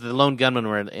 because the Lone Gunman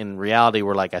were in reality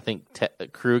were I think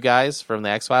crew guys from the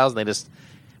X-Files, and they just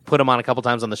put them on a couple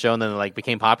times on the show, and then they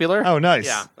became popular. Oh, nice.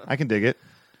 Yeah. I can dig it.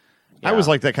 Yeah. I always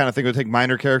like that kind of thing. Would take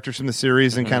minor characters from the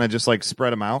series and kind of just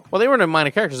spread them out. Well, they weren't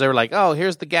minor characters. They were oh,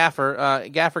 here's the gaffer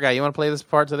guy. You want to play this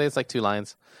part today? It's 2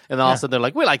 lines. And then all of a sudden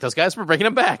they're we like those guys. We're bringing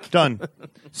them back. Done.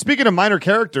 Speaking of minor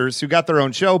characters who got their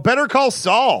own show, Better Call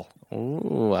Saul. Ooh,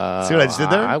 see what I just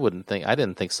did there? I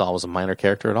didn't think Saul was a minor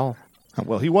character at all.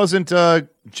 Well, he wasn't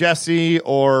Jesse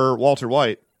or Walter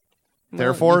White.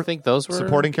 Therefore, you think those were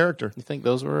supporting character. You think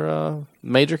those were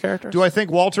major characters? Do I think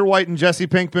Walter White and Jesse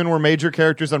Pinkman were major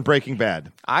characters on Breaking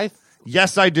Bad?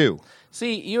 Yes, I do.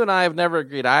 See, you and I have never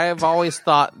agreed. I have always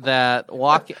thought that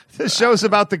the show's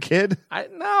about the kid?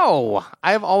 No.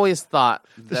 I have always thought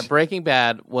that Breaking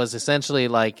Bad was essentially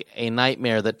a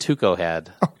nightmare that Tuco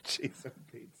had. Oh, jeez.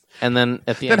 And then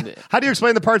at the end... How do you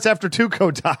explain the parts after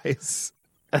Tuco dies?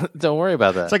 Don't worry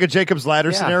about that. It's like a Jacob's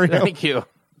Ladder scenario. Thank you.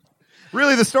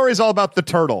 Really, the story's all about the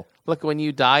turtle. Look, when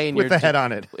you die and with the head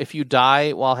on it. If you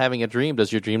die while having a dream,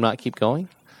 does your dream not keep going?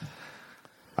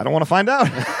 I don't want to find out.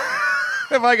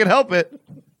 If I can help it.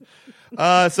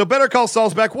 So Better Call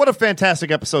Saul's back. What a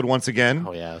fantastic episode once again.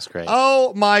 Oh, yeah, it's great.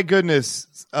 Oh, my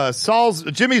goodness.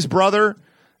 Jimmy's brother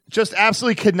just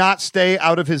absolutely could not stay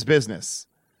out of his business.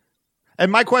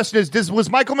 And my question is, was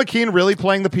Michael McKean really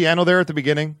playing the piano there at the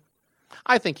beginning?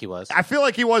 I think he was. I feel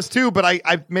like he was too, but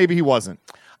I maybe he wasn't.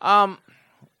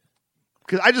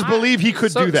 Because I just believe he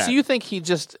could do that. So you think he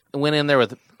just went in there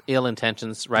with ill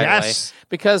intentions right away? Yes.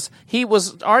 Because he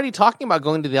was already talking about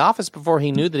going to the office before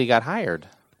he knew that he got hired.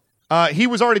 He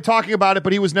was already talking about it,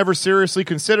 but he was never seriously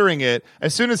considering it.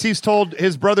 As soon as he's told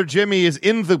his brother Jimmy is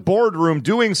in the boardroom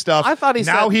doing stuff,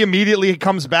 he immediately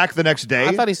comes back the next day.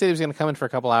 I thought he said he was going to come in for a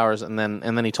couple hours, and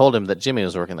then he told him that Jimmy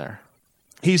was working there.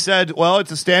 He said, well, it's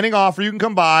a standing offer. You can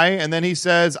come by. And then he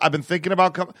says, I've been thinking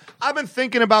about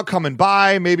coming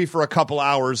by maybe for a couple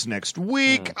hours next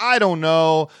week. I don't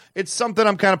know. It's something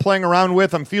I'm kind of playing around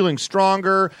with. I'm feeling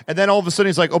stronger. And then all of a sudden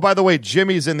he's like, oh, by the way,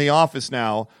 Jimmy's in the office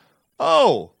now.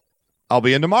 Oh, I'll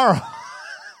be in tomorrow.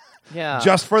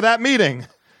 just for that meeting.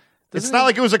 It's not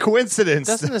like it was a coincidence.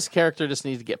 Doesn't this character just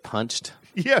need to get punched?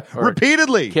 Yeah,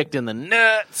 repeatedly. Kicked in the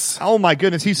nuts. Oh, my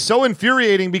goodness. He's so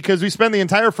infuriating because we spent the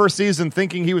entire first season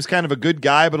thinking he was kind of a good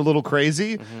guy but a little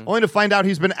crazy, only to find out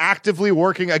he's been actively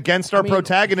working against our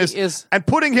protagonist and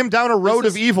putting him down a road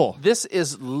of evil. This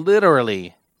is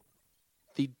literally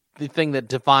the thing that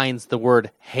defines the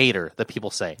word hater that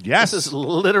people say. Yes. This is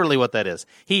literally what that is.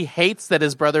 He hates that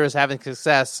his brother is having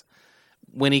success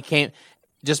when he came...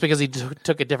 just because he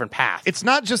took a different path. It's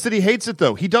not just that he hates it,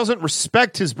 though. He doesn't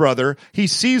respect his brother. He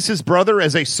sees his brother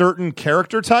as a certain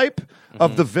character type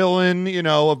of the villain,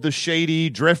 of the shady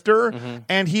drifter.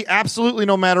 And he absolutely,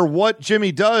 no matter what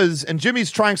Jimmy does, and Jimmy's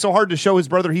trying so hard to show his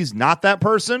brother he's not that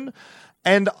person.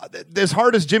 And as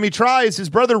hard as Jimmy tries, his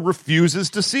brother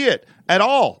refuses to see it at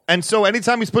all. And so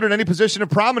anytime he's put in any position of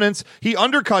prominence, he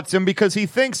undercuts him because he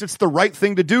thinks it's the right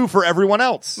thing to do for everyone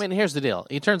else. I mean, here's the deal.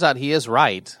 It turns out he is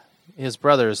right. His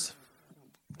brothers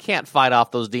can't fight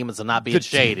off those demons and not being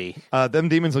shady. Them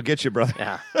demons will get you, brother.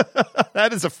 Yeah.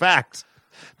 That is a fact.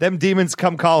 Them demons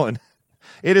come calling.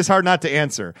 It is hard not to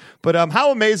answer. But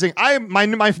how amazing. My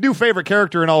new favorite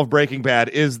character in all of Breaking Bad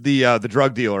is the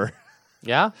drug dealer.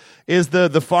 Yeah? Is the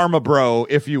pharma bro,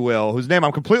 if you will, whose name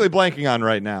I'm completely blanking on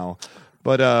right now.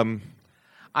 But I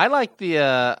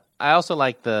also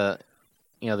like the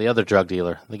other drug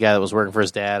dealer, the guy that was working for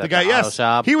his dad at the auto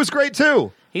shop. He was great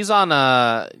too. He's on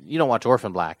you don't watch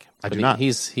Orphan Black. I do not.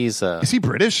 Is he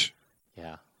British?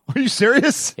 Yeah. Are you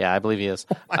serious? Yeah, I believe he is.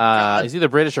 God. He's either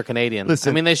British or Canadian. Listen,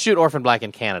 I mean, they shoot Orphan Black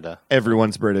in Canada.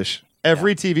 Everyone's British.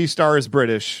 Every TV star is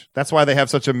British. That's why they have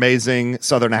such amazing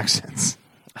Southern accents.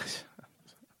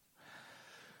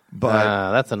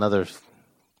 But that's another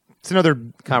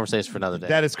conversation for another day.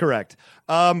 That is correct.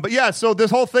 But yeah, so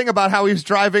this whole thing about how he's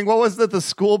driving, what was it, the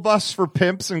school bus for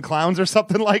pimps and clowns or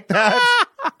something like that?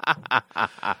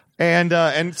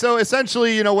 and so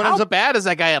essentially, what ends how up bad is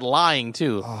that guy at lying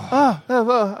too? No,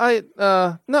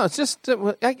 it's just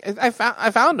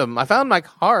I found him. I found my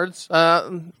cards.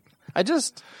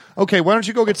 Okay, why don't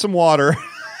you go get some water?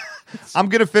 I'm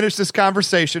going to finish this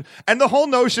conversation. And the whole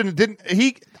notion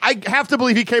I have to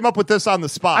believe he came up with this on the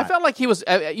spot. I felt like he was,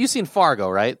 you've seen Fargo,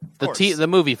 right? The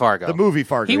movie Fargo. The movie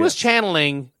Fargo. He was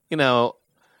channeling, what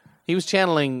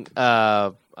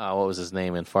was his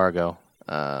name in Fargo?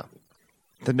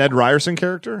 The Ned Ryerson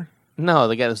character? No,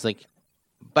 the guy that was like,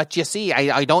 but you see,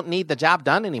 I don't need the job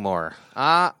done anymore.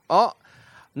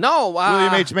 No,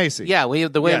 William H. Macy. Yeah,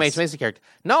 the William H. Macy character.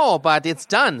 No, but it's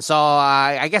done, so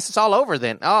I guess it's all over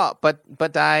then. Oh, but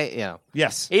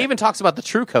Yes. He even talks about the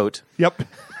True Coat. Yep.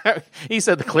 He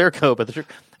said the clear coat, but the True.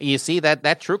 You see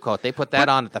that True Coat? They put that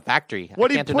on at the factory. I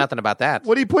can't do nothing about that.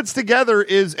 What he puts together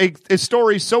is a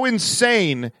story so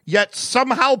insane yet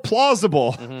somehow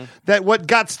plausible that what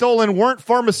got stolen weren't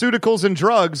pharmaceuticals and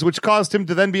drugs, which caused him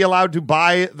to then be allowed to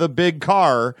buy the big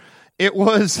car. It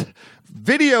was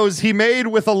videos he made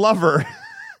with a lover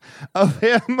of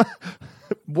him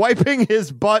wiping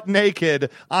his butt naked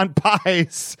on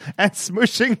pies and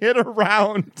smushing it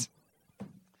around.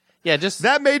 Yeah, just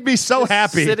that made me so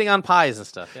happy. Sitting on pies and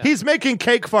stuff. Yeah. He's making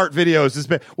cake fart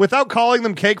videos. Without calling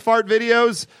them cake fart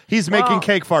videos, he's making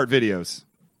cake fart videos.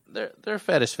 They're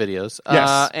fetish videos.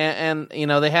 Yes. And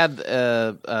they had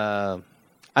I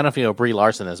don't know if you know Brie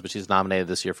Larson is, but she's nominated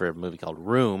this year for a movie called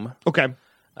Room. Okay.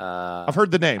 I've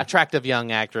heard the name. Attractive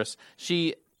young actress.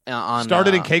 She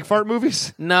started in cake fart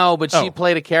movies? No, but she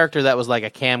played a character that was like a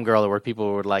cam girl where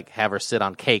people would like have her sit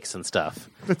on cakes and stuff.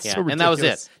 That's so ridiculous. And that was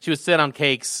it. She would sit on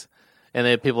cakes, and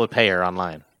then people would pay her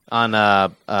online on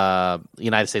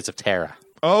United States of Terra.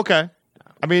 Oh, okay.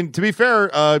 I mean, to be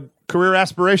fair, career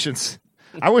aspirations.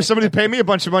 I wish somebody would pay me a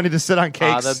bunch of money to sit on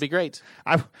cakes. That'd be great.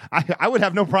 I would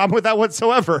have no problem with that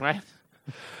whatsoever. Right.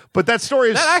 But that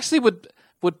story is... That actually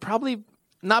would probably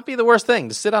not be the worst thing,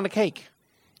 to sit on a cake.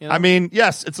 I mean,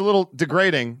 yes, it's a little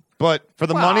degrading, but for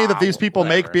the money that these people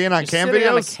make being on cam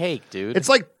videos... on a cake, dude. It's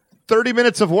like 30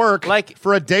 minutes of work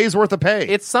for a day's worth of pay.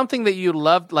 It's something that you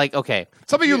loved, okay.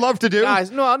 Something you love to do?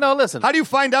 Guys, no, listen. How do you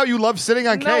find out you love sitting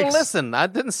on cakes? No, listen, I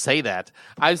didn't say that.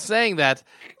 I'm saying that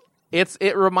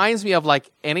it reminds me of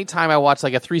any time I watch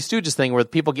a Three Stooges thing where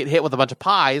people get hit with a bunch of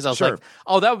pies. I was like,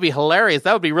 oh, that would be hilarious.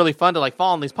 That would be really fun to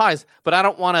fall on these pies. But I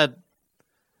don't want to.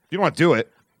 You don't want to do it.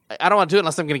 I don't want to do it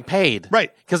unless I'm getting paid. Right.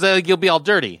 Because you'll be all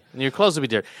dirty and your clothes will be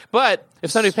dirty. But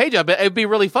if somebody paid you, it'd be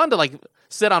really fun to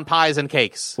sit on pies and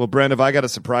cakes. Well, Brent, I got a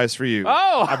surprise for you.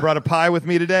 Oh, I brought a pie with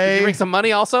me today. Did you bring some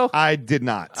money also? I did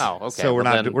not. Oh, okay. So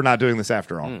we're not doing this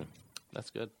after all.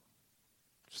 That's good.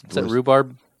 Is it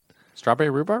rhubarb? Strawberry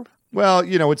rhubarb? Well,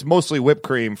 it's mostly whipped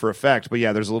cream for effect, but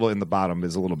yeah, there's a little in the bottom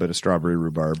is a little bit of strawberry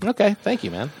rhubarb. Okay, thank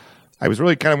you, man. I was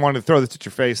really kind of wanting to throw this at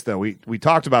your face, though. We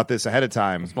talked about this ahead of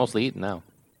time. It's mostly eaten now.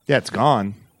 Yeah, it's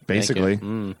gone, basically.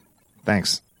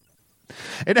 Thanks.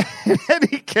 In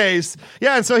any case,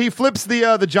 yeah, and so he flips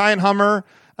the giant Hummer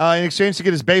in exchange to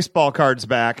get his baseball cards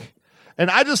back. And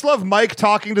I just love Mike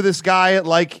talking to this guy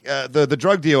like the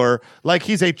drug dealer like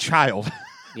he's a child.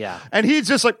 Yeah. And he's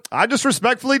just like, I just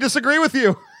respectfully disagree with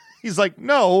you. He's like,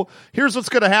 no, here's what's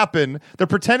going to happen. They're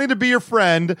pretending to be your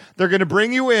friend. They're going to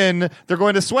bring you in. They're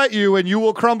going to sweat you, and you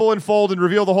will crumble and fold and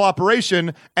reveal the whole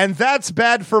operation. And that's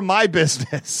bad for my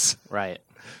business. Right.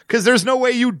 Because there's no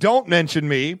way you don't mention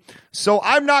me. So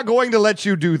I'm not going to let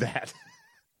you do that.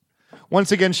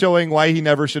 Once again, showing why he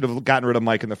never should have gotten rid of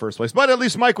Mike in the first place. But at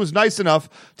least Mike was nice enough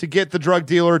to get the drug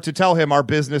dealer to tell him our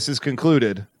business is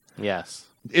concluded. Yes.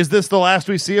 Is this the last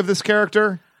we see of this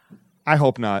character? I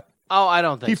hope not. Oh, I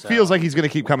don't think so. He feels like he's going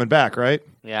to keep coming back, right?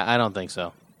 Yeah, I don't think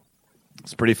so.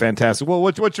 It's pretty fantastic. Well,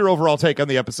 what's your overall take on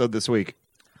the episode this week?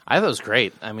 I thought it was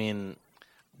great. I mean,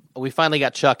 we finally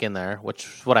got Chuck in there, which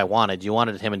is what I wanted. You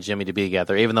wanted him and Jimmy to be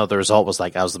together, even though the result was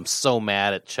like, I was so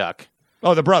mad at Chuck.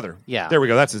 Oh, the brother. Yeah. There we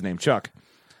go. That's his name, Chuck.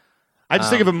 I just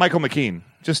think of him Michael McKean.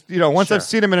 Just, once Sure. I've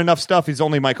seen him in enough stuff, he's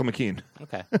only Michael McKean.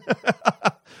 Okay.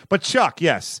 But Chuck,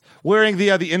 yes. Wearing the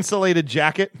insulated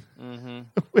jacket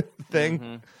with the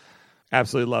thing.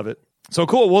 Absolutely love it. So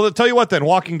cool. Well, I'll tell you what then.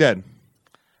 Walking Dead.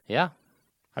 Yeah.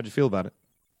 How'd you feel about it?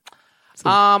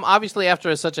 Obviously,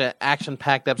 after such an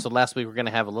action-packed episode last week, we're going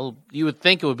to have a little... You would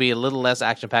think it would be a little less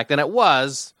action-packed than it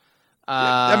was.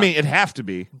 I mean, it'd have to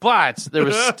be. But there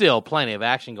was still plenty of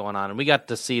action going on, and we got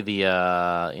to see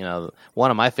the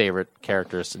one of my favorite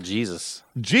characters, Jesus.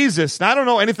 Jesus. Now, I don't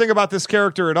know anything about this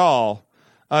character at all.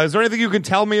 Is there anything you can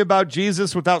tell me about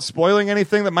Jesus without spoiling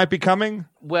anything that might be coming?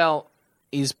 Well,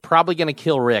 he's probably going to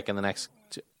kill Rick in the next...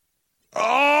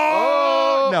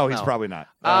 No, he's probably not.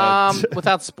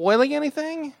 Without spoiling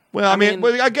anything? Well, I mean,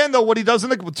 again, though, what he does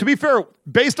to be fair,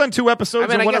 based on 2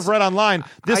 episodes and what I've read online,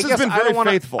 this has been very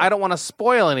faithful. I don't want to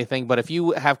spoil anything, but if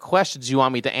you have questions you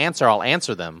want me to answer, I'll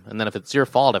answer them. And then if it's your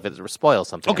fault, if it spoils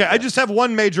something. Okay, I just have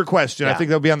one major question. Yeah. I think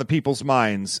that'll be on the people's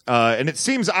minds. And it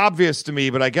seems obvious to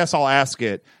me, but I guess I'll ask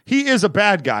it. He is a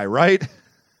bad guy, right?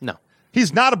 No.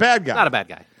 He's not a bad guy. Not a bad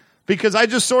guy. Because I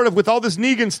just sort of, with all this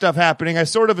Negan stuff happening, I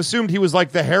sort of assumed he was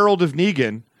like the herald of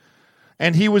Negan.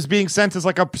 And he was being sent as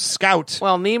like a scout.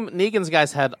 Well, Negan's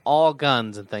guys had all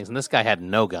guns and things, and this guy had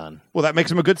no gun. Well, that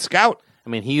makes him a good scout. I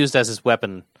mean, he used as his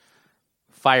weapon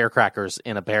firecrackers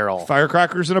in a barrel.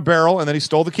 Firecrackers in a barrel, and then he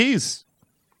stole the keys.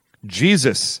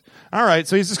 Jesus. All right,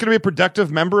 so he's just going to be a productive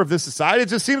member of this society? It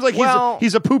just seems like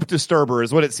he's a poop disturber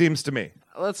is what it seems to me.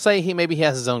 Let's say he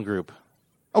has his own group.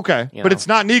 Okay, but it's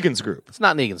not Negan's group. It's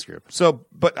not Negan's group. So,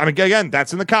 but I mean, again,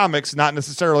 that's in the comics, not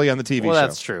necessarily on the TV show. Well,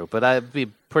 that's true, but it'd be a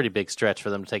pretty big stretch for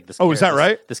them to take this. Oh, is that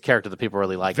right? This character that people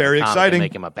really like. Very exciting. And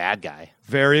make him a bad guy.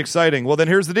 Very exciting. Well, then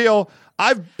here's the deal.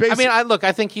 I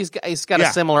think he's got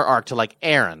a similar arc to like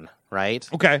Aaron, right?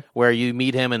 Okay. Where you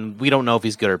meet him and we don't know if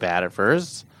he's good or bad at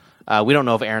first. We don't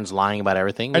know if Aaron's lying about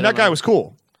everything. And that guy was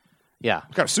cool. Yeah.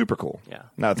 That guy was super cool. Yeah.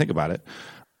 Now that I think about it.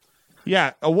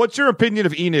 Yeah. What's your opinion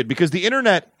of Enid? Because the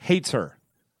internet hates her.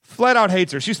 Flat out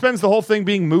hates her. She spends the whole thing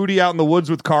being moody out in the woods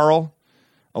with Carl.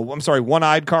 Oh, I'm sorry,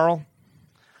 one-eyed Carl.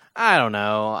 I don't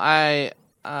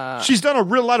know. She's done a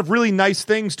lot of really nice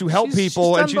things to help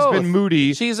people, and she's been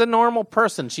moody. She's a normal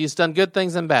person. She's done good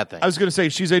things and bad things. I was going to say,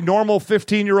 she's a normal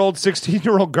 15-year-old,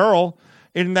 16-year-old girl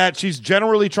in that she's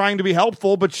generally trying to be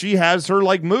helpful, but she has her,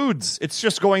 moods. It's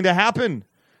just going to happen.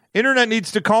 Internet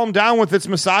needs to calm down with its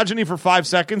misogyny for 5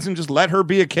 seconds and just let her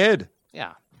be a kid.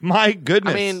 Yeah. My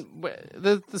goodness. I mean,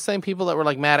 the same people that were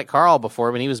mad at Carl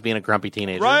before when he was being a grumpy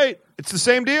teenager. Right. It's the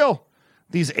same deal.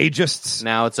 These ageists.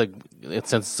 Now since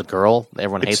it's a girl,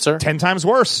 everyone hates her. 10 times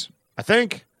worse, I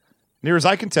think, near as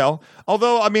I can tell.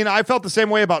 Although, I mean, I felt the same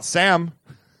way about Sam,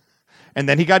 and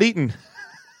then he got eaten.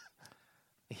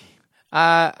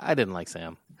 I didn't like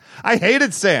Sam. I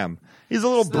hated Sam. He's a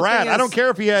little brat. I don't care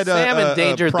if he had Sam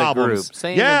endangered problems. the group.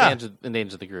 Sam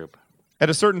endangered the group. At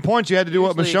a certain point, you had to do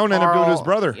what Michonne ended up doing to his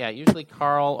brother. Yeah, usually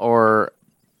Carl or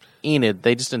Enid,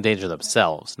 they just endanger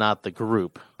themselves, not the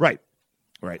group. Right.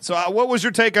 So what was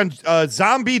your take on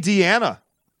Zombie Deanna?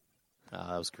 Oh,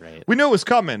 that was great. We knew it was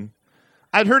coming.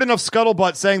 I'd heard enough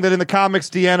scuttlebutt saying that in the comics,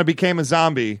 Deanna became a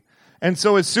zombie. And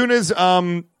so as soon as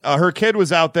her kid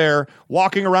was out there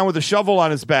walking around with a shovel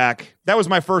on his back, that was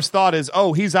my first thought is,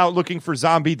 he's out looking for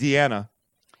Zombie Deanna.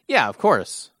 Yeah, of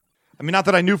course. I mean, not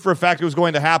that I knew for a fact it was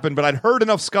going to happen, but I'd heard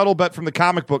enough scuttlebutt from the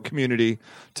comic book community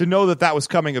to know that was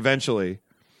coming eventually.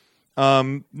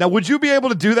 Now, would you be able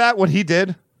to do that, what he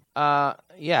did?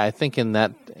 Yeah, I think in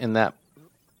that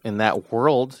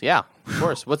world, yeah. Of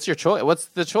course. What's your choice? What's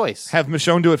the choice? Have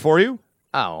Michonne do it for you?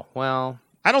 Oh, well.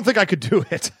 I don't think I could do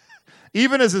it.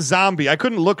 Even as a zombie, I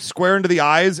couldn't look square into the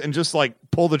eyes and just like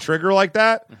pull the trigger like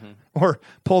that, or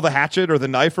pull the hatchet or the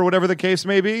knife or whatever the case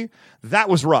may be. That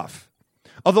was rough.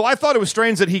 Although I thought it was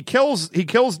strange that he kills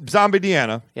zombie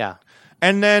Deanna, Yeah.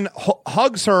 and then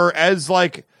hugs her as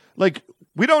like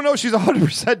we don't know she's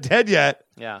 100% dead yet.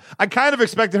 Yeah. I kind of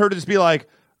expected her to just be like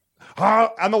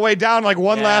on the way down, like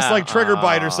one last like trigger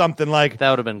bite or something. Like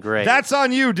That would have been great. that's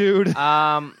on you, dude.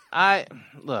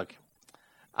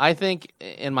 I think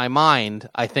in my mind,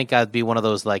 I think I'd be one of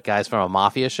those like guys from a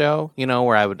mafia show, you know,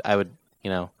 where I would, you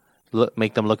know,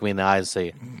 make them look me in the eyes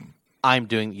and say,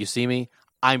 you see me?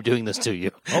 I'm doing this to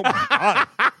you. Oh my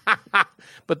god,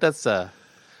 But that's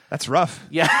rough.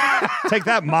 yeah. Take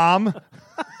that, mom.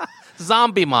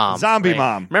 Zombie mom. Zombie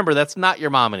mom. Remember, that's not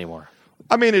your mom anymore.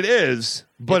 I mean, it is,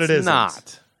 but It's it isn't.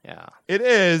 not. Yeah. It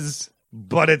is,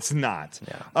 but it's not.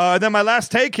 Yeah. Then my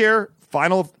last take here,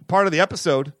 final part of the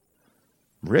episode.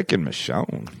 Rick and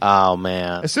Michonne. Oh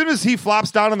man. As soon as he flops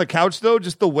down on the couch, though,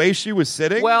 just the way she was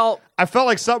sitting, Well, I felt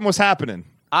like something was happening.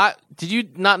 did you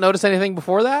not notice anything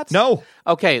before that? No.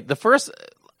 Okay, the first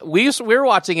we were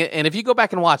watching it, and if you go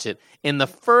back and watch it, in the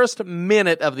first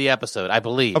minute of the episode, I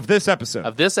believe Of this episode.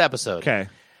 okay,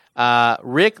 Okay.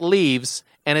 Rick leaves,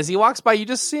 and as he walks by, you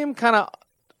just see him kind of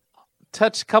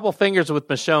touch a couple fingers with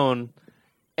Michonne,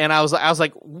 and I was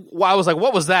like, what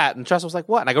was that? And Tressa was like,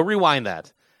 what? And I go, rewind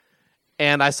that,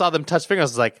 and I saw them touch fingers.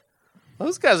 I was like,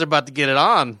 those guys are about to get it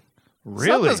on.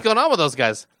 Really? Something's going on with those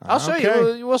guys. I'll show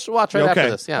Okay. you. We'll watch right after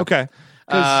this. Yeah. Okay.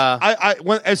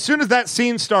 As soon as that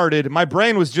scene started, my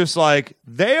brain was just like,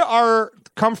 they are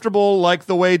comfortable like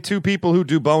the way two people who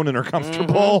do boning are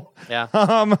comfortable. Yeah.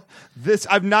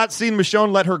 I've not seen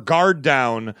Michonne let her guard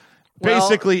down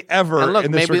basically ever and look,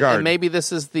 in this maybe, regard. And maybe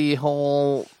this is the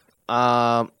whole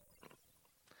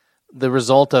the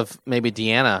result of maybe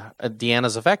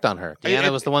Deanna's effect on her. Deanna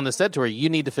was the one that said to her, you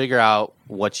need to figure out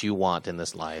what you want in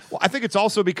this life. Well, I think it's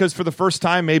also because for the first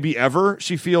time, maybe ever,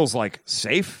 she feels like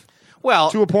safe Well,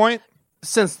 to a point.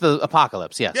 since the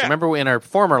apocalypse, yes. Yeah. Remember in her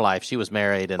former life, she was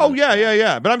married. And Oh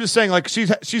yeah. But I'm just saying, like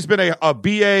she's been a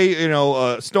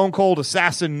BA, stone cold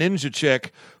assassin ninja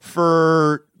chick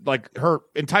for like her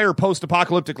entire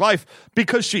post-apocalyptic life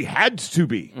because she had to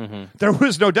be. Mm-hmm. There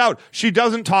was no doubt. She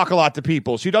doesn't talk a lot to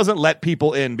people. She doesn't let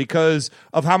people in because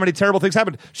of how many terrible things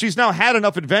happened. She's now had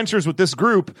enough adventures with this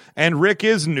group, and Rick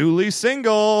is newly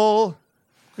single.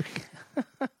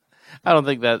 I don't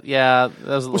think that. Yeah, that was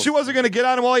a little, Well, she wasn't going to get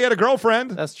on him while he had a girlfriend.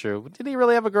 That's true. Did he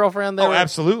really have a girlfriend there? Oh,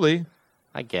 absolutely.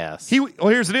 I guess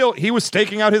Here's the deal. He was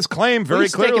staking out his claim very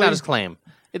He's clearly. staking out his claim.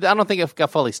 I don't think it got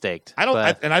fully staked.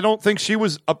 I don't think she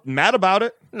was mad about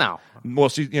it. No. Well,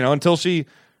 she, until she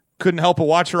couldn't help but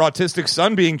watch her autistic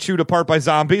son being chewed apart by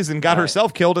zombies and got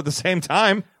herself killed at the same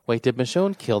time. Wait, did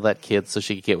Michonne kill that kid so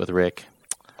she could get with Rick?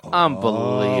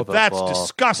 Unbelievable. That's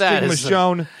disgusting, That is-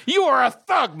 Michonne. You are a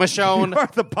thug, Michonne. You are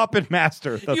the puppet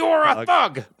master. You're a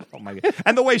thug. Oh my god!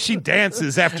 And the way she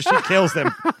dances after she kills them.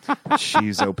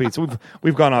 Jeez, oh Pete. So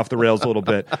we've gone off the rails a little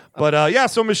bit, but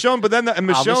So Michonne. But then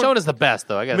Michonne is the best,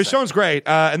 though. I guess Michonne's great,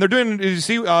 and they're doing. Did you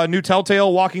see new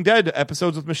Telltale Walking Dead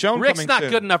episodes with Michonne? Rick's coming not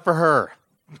soon? good enough for her.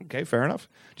 Okay, fair enough.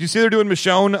 Do you see they're doing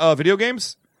Michonne video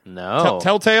games? No.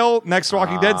 Telltale next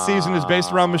Walking Dead season is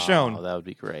based around Michonne. Oh, that would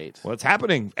be great. Well, it's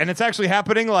happening, and it's actually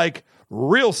happening like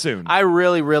real soon. I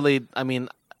really, I mean,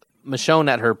 Michonne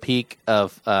at her peak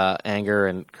of anger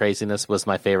and craziness was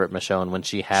my favorite Michonne when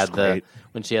she had the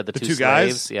two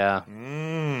guys? slaves. Yeah.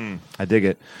 I dig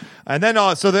it. And then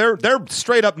so they're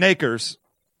straight up nakers,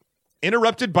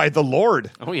 interrupted by the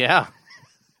Lord. Oh yeah.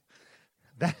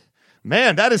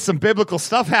 Man, that is some biblical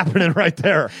stuff happening right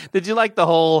there. Did you like the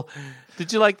whole?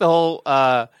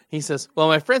 He says, "Well,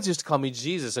 my friends used to call me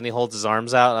Jesus," and he holds his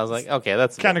arms out. And I was like, "Okay,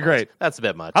 that's Kinda much. great. That's a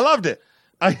bit much." I loved it.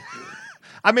 I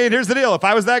mean, here's the deal. If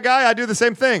I was that guy, I'd do the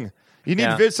same thing. You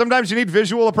need sometimes you need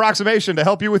visual approximation to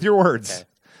help you with your words. Okay.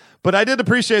 But I did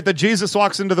appreciate that Jesus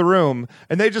walks into the room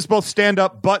and they just both stand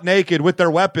up butt naked with their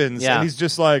weapons. Yeah. And he's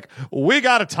just like, we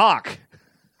got to talk.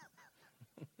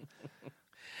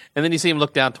 And then you see him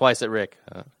look down twice at Rick.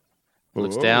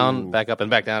 Looks down, back up, and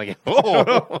back down again.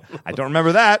 I don't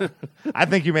remember that. I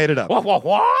think you made it up. Wah, wah,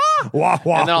 wah. Wah,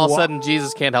 wah, And then all of a wah. sudden,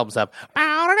 Jesus can't help himself.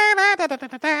 And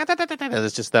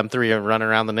it's just them three running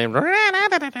around the name.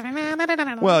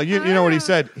 Well, you know what he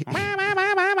said.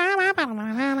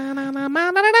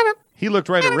 He looked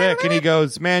right at Rick and he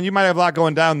goes, man, you might have a lot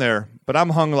going down there, but I'm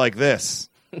hung like this.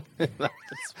 That's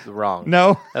wrong.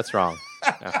 No? That's wrong.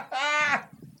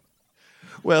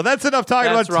 Well, that's enough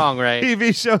talking That's about wrong, Ray.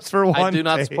 TV shows for one I do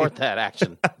not day. support that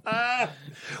action.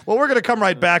 Well, we're going to come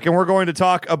right back, and we're going to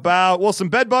talk about, well, some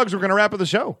bed bugs. We're going to wrap up the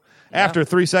show after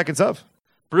 3 seconds of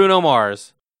Bruno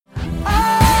Mars. It's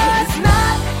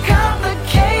not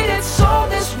complicated, so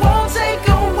this won't take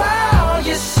a while.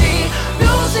 You see,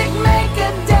 music make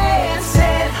a dance,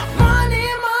 and money,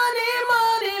 money,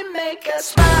 money make a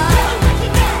smile.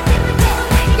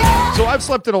 Yeah. So I've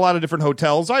slept in a lot of different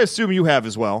hotels. I assume you have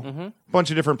as well. A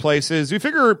bunch of different places. We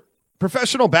figure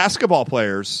professional basketball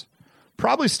players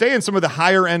probably stay in some of the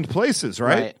higher end places,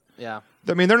 right? Yeah.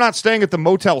 I mean, they're not staying at the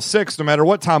Motel 6 no matter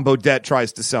what Tom Bodette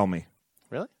tries to sell me.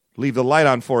 Really? Leave the light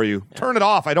on for you. Turn it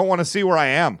off. I don't want to see where I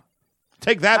am.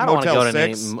 Take that, I don't want to Motel go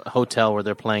to 6. any hotel where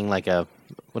they're playing like a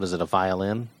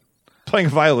violin? Playing a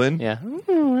violin. Yeah.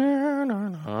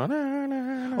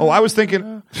 Oh, I was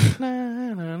thinking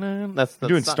That's the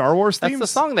doing song- Star Wars That's themes? the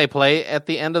song they play at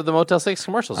the end of the Motel 6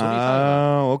 commercials. What are you talking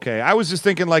about? Oh, okay. I was just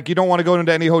thinking like you don't want to go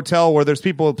into any hotel where there's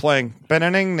people playing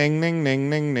ning ning ning ning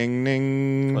ning ning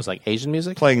ning It was like Asian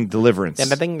music? playing Deliverance.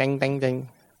 Ding, ding, ding, ding.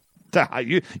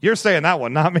 You're saying that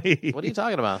one, not me. What are you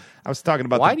talking about? I was talking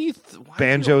about Why the do you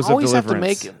Banjos of always have to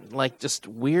Deliverance. make like just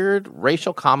weird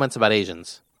racial comments about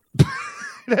Asians?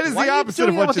 that is Why the are you opposite doing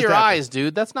of that what with just your happened. eyes,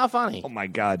 dude? That's not funny. Oh my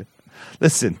God.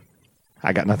 Listen,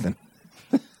 I got nothing.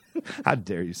 How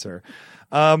dare you, sir?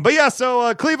 But yeah,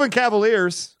 so Cleveland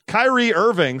Cavaliers, Kyrie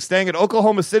Irving staying at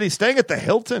Oklahoma City, staying at the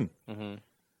Hilton.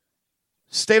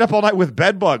 Stayed up all night with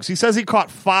bed bugs. He says he caught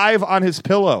 5 on his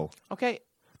pillow. Okay,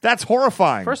 That's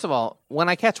horrifying. first of all, when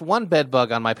I catch one bed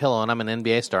bug on my pillow and I'm an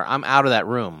NBA star, I'm out of that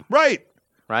room, Right.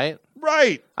 right?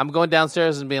 Right. I'm going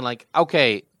downstairs and being like,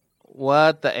 okay,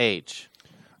 what the H?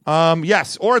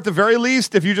 Yes. Or at the very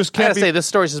least, if you just I can't gotta be... say, this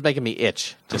story's just making me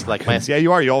itch. Just like my... Yeah,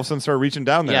 you are. You all of a sudden start reaching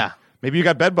down there. Yeah. Maybe you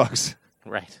got bed bugs.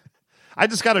 Right. I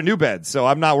just got a new bed, so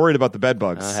I'm not worried about the bed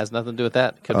bugs. It has nothing to do with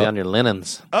that. Could be on your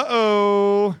linens.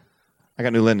 Uh-oh. I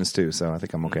got new linens, too, so I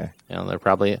think I'm okay. You know, they're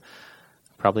probably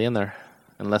in there.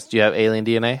 Unless you have alien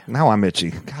DNA. Now I'm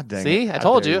itchy. God dang it. See? I How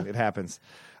told dare you. It happens.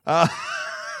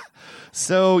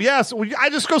 So I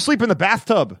just go sleep in the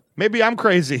bathtub. Maybe I'm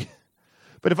crazy.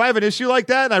 But if I have an issue like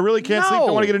that and I really can't sleep,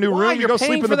 don't want to get a new Why? room, you You're go paying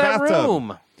sleep in for the that bathtub.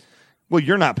 room. Well,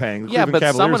 you're not paying. The Yeah, Cleveland but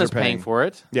Cavaliers someone are is paying for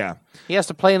it. Yeah. He has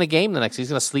to play in a game the next. He's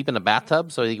going to sleep in a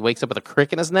bathtub, so he wakes up with a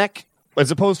crick in his neck.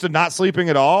 As opposed to not sleeping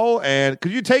at all. And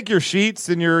could you take your sheets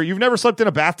and you've never slept in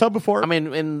a bathtub before? I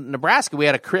mean, in Nebraska, we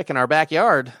had a crick in our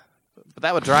backyard, but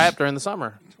that would dry up during the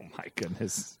summer. oh my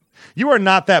goodness. You are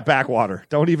not that backwater.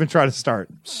 Don't even try to start.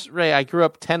 Ray, I grew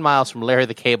up 10 miles from Larry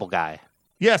the Cable Guy.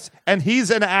 Yes, and he's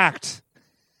an act.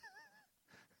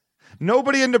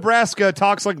 Nobody in Nebraska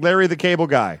talks like Larry the Cable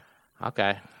Guy.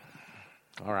 Okay.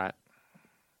 All right.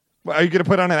 Well, are you going to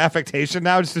put on an affectation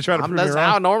now just to try to prove That's me how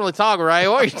I wrong? normally talk, Ray.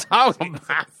 What are you talking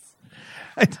about?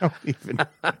 I don't even.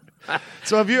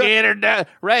 So have you? Get her done.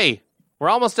 Ray, we're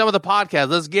almost done with the podcast.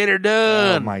 Let's get her Oh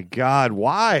done. my God!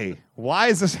 Why? Why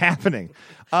is this happening?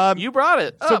 You brought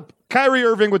it So up. Kyrie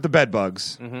Irving with the bed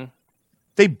bugs.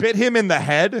 They bit him in the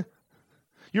head.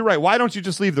 You're right. Why don't you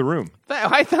just leave the room?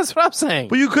 That's what I'm saying.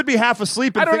 Well, you could be half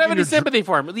asleep. And I don't have thinking any you're sympathy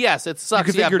for him. Yes, it sucks. You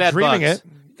could think have you're bed dreaming bugs.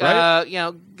 it, right? You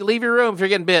know, leave your room if you're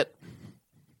getting bit.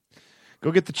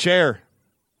 Go get the chair.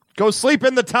 Go sleep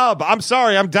in the tub. I'm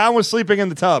sorry. I'm down with sleeping in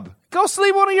the tub. Go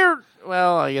sleep one of your.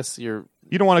 Well, I guess you're.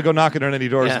 You don't want to go knocking on any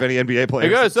doors Yeah. of any NBA players.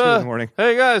 Hey guys, at 2 in the morning.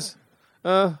 Hey guys.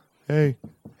 Hey,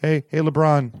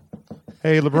 LeBron.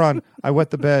 Hey, LeBron. I wet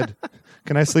the bed.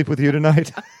 Can I sleep with you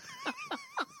tonight?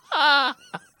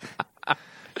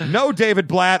 No, David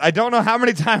Blatt. I don't know how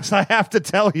many times I have to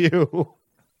tell you.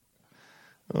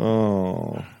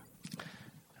 Oh.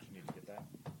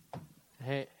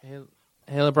 Hey,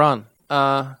 LeBron.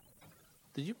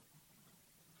 Did you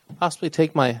possibly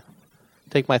take my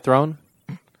throne?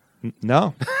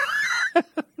 No.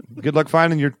 Good luck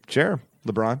finding your chair,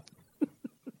 LeBron.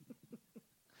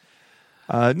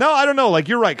 No, I don't know. Like,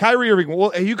 you're right. Kyrie Irving.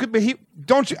 Well, you could be.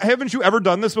 Haven't you ever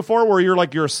done this before where you're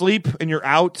like, you're asleep and you're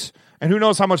out and who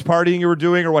knows how much partying you were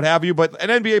doing or what have you? But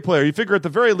an NBA player, you figure at the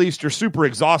very least you're super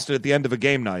exhausted at the end of a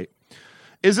game night.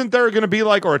 Isn't there going to be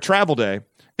like, or a travel day,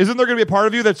 isn't there going to be a part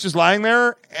of you that's just lying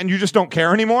there and you just don't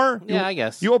care anymore? Yeah, I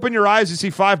guess. You open your eyes, you see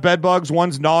 5 bed bugs,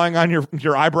 one's gnawing on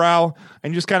your eyebrow,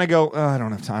 and you just kind of go, I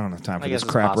don't have time for I this guess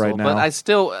it's crap possible, right now. But I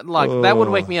still like that would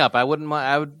wake me up. I wouldn't.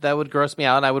 That would gross me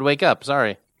out, and I would wake up.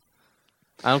 Sorry.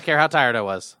 I don't care how tired I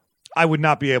was. I would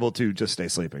not be able to just stay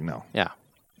sleeping, no. Yeah.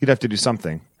 You'd have to do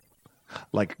something,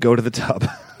 like go to the tub.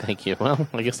 Thank you. Well,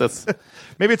 I guess that's.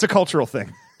 Maybe it's a cultural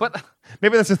thing. But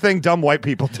Maybe that's a thing dumb white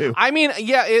people do. I mean,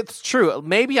 yeah, it's true.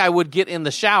 Maybe I would get in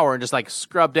the shower and just like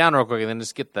scrub down real quick and then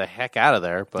just get the heck out of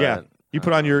there. But Yeah, you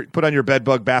put on your bed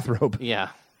bug bathrobe. yeah.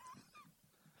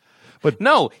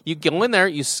 No, you go in there,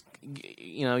 you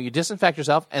disinfect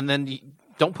yourself, and then you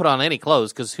don't put on any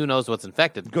clothes because who knows what's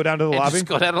infected. Go down to the lobby? Just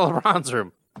go down to LeBron's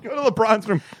room. Go to LeBron's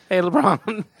room. Hey,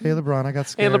 LeBron. Hey, LeBron, I got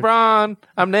Hey, scared. LeBron,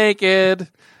 I'm naked.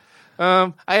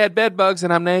 I had bed bugs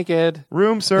and I'm naked.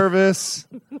 Room service.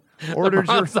 Ordered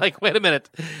LeBron's like, wait a minute.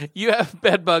 You have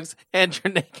bed bugs and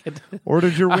you're naked.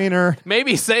 Ordered your wiener.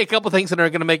 Maybe say a couple things that are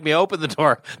going to make me open the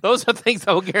door. Those are things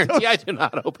I will guarantee I do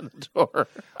not open the door.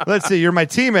 Let's see. You're my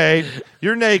teammate.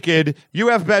 You're naked. You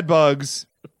have bed bugs.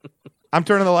 I'm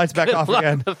turning the lights back off luck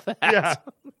again. with that. Yeah.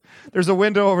 There's a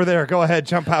window over there. Go ahead.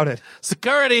 Jump out it.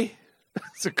 Security.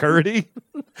 Security?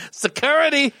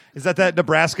 Security. Is that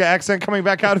Nebraska accent coming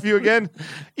back out of you again?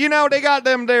 You know, they got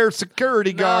them there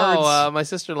security guards. No, my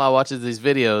sister-in-law watches these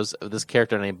videos of this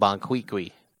character named Bon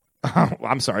Qui.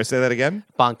 I'm sorry. Say that again.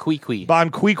 Bon Qui. Bon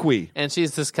Qui. And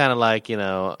she's just kind of like,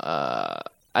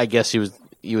 I guess you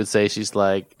would say she's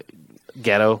like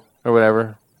ghetto or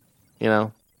whatever,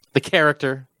 the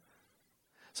character.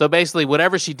 So basically,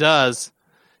 whatever she does,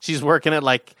 she's working at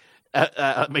like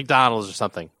McDonald's or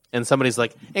something. And somebody's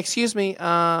like, excuse me,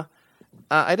 I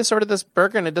just ordered this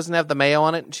burger and it doesn't have the mayo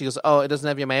on it. And she goes, oh, it doesn't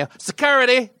have your mayo?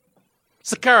 Security.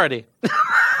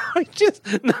 She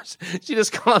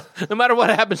just calls, no matter what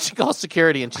happens, she calls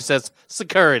security and she says,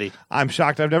 security. I'm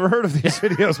shocked. I've never heard of these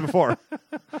videos before.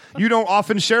 You don't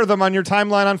often share them on your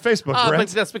timeline on Facebook, But Brent.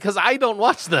 that's because I don't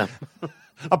watch them.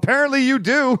 Apparently you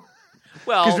do.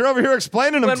 Well, Because you're over here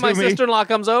explaining them when to my me. sister-in-law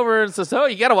comes over and says, oh,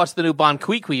 you got to watch the new Bon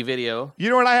Qui video. You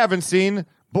know what I haven't seen?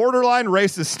 Borderline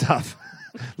racist stuff.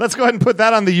 Let's go ahead and put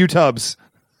that on the YouTubes.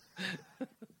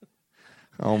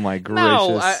 Oh, my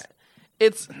gracious.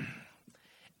 No,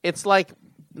 it's like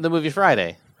the movie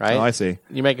Friday, right? Oh, I see.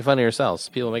 You're making fun of yourselves.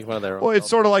 People making fun of their own. Well, it's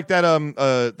sort of like that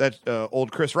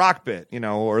old Chris Rock bit,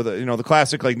 or the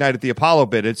classic like Night at the Apollo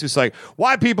bit. It's just like,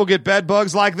 white people get bed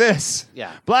bugs like this.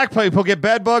 Yeah. Black people get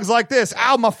bed bugs like this.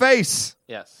 Ow, my face.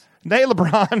 Yes. Nay,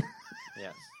 LeBron.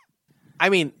 Yes. I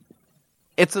mean,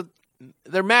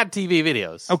 they're Mad TV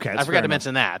videos. Okay, I that's forgot fair to enough.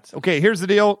 mention that. Okay, here's the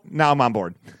deal. Now I'm on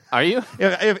board. Are you?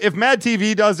 If Mad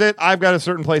TV does it, I've got a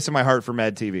certain place in my heart for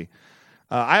Mad TV.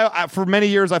 I for many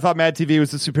years I thought Mad TV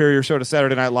was the superior show to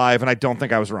Saturday Night Live, and I don't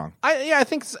think I was wrong. I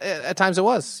think at times it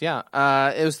was. Yeah.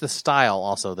 It was the style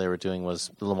also they were doing was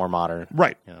a little more modern.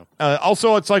 Right.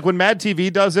 Also, it's like when Mad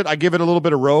TV does it, I give it a little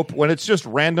bit of rope. When it's just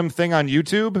random thing on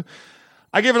YouTube,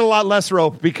 I give it a lot less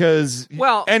rope because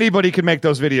anybody can make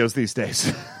those videos these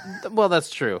days. Well, that's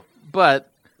true.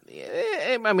 But,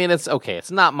 I mean, it's okay.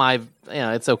 It's not my,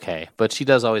 it's okay. But she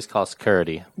does always call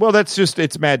security. Well,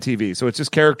 it's Mad TV. So it's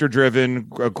just character-driven,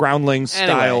 groundling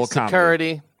style comedy.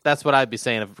 Security. That's what I'd be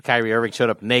saying if Kyrie Irving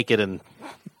showed up naked in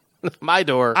my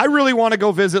door. I really want to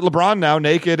go visit LeBron now,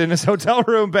 naked in his hotel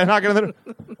room, knocking on the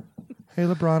Hey,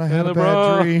 LeBron, I had a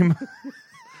bad dream.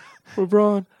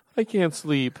 LeBron, I can't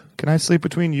sleep. Can I sleep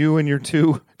between you and your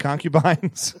two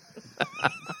concubines?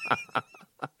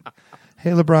 Hey,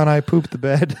 LeBron, I pooped the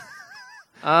bed.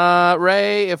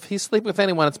 Ray, if he's sleeping with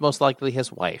anyone, it's most likely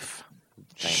his wife.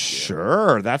 Thank you.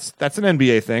 Sure, that's an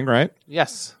NBA thing, right?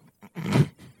 Yes.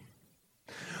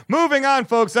 Moving on,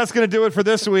 folks. That's going to do it for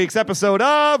this week's episode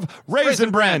of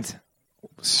Raisin Brent.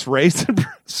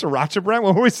 Sriracha Brent?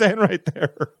 What were we saying right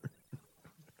there?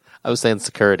 I was saying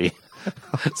security.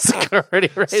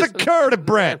 Security. Security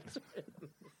Brent.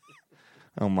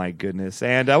 Oh, my goodness.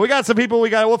 And we got some people.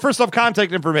 First off,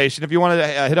 contact information. If you want to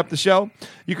hit up the show,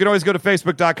 you can always go to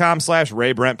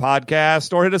Facebook.com/Ray Brent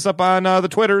Podcast or hit us up on the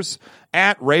Twitters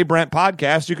at Ray Brent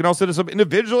Podcast. You can also hit us up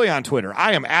individually on Twitter.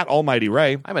 I am at Almighty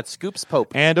Ray. I'm at Scoops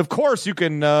Pope. And, of course, you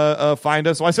can find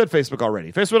us. Well, I said Facebook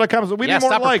already. Facebook.com. We need more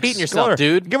stop likes. repeating yourself,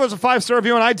 dude. Give us a 5-star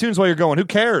review on iTunes while you're going. Who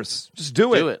cares? Just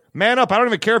do it. Do it. Man up. I don't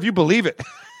even care if you believe it.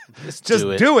 Just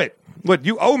do it. What,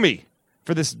 you owe me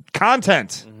for this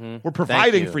content we're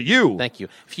providing for you. Thank you.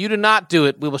 If you do not do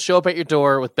it, we will show up at your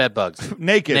door with bed bugs.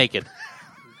 Naked.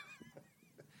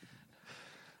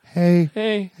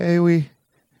 Hey, we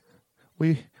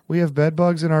have bed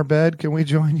bugs in our bed. Can we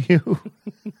join you?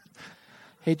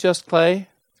 Hey, Just Clay.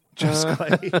 Just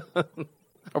Clay.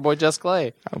 Our boy Just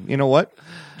Clay. You know what?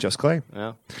 Just Clay.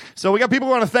 Yeah. So we got people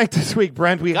we want to thank this week,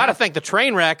 Brent. We got to thank the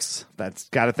train wrecks. That's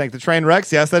got to thank the train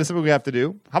wrecks. Yes, that is something we have to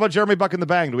do. How about Jeremy Buck and the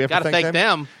Bang? Do we have to thank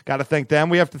them? Got to thank them.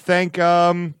 We have to thank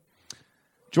Jordan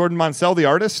Monsell, the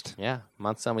artist. Yeah,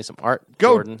 sell me some art.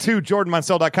 Go Jordan. to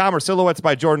JordanMonsell.com or Silhouettes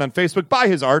by Jordan on Facebook. Buy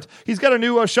his art. He's got a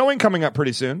new showing coming up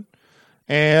pretty soon.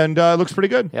 And it looks pretty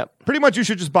good. Yep. Pretty much you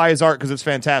should just buy his art because it's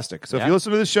fantastic. So if you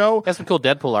listen to this show He has some cool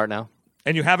Deadpool art now.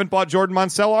 and you haven't bought Jordan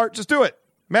Monsell art, just do it.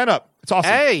 Man up. It's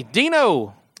awesome. Hey,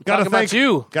 Dino. Talking about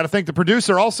you. Got to thank the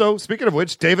producer also. Speaking of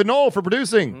which, David Knoll for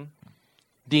producing.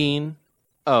 Dean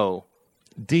O.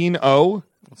 Dean O?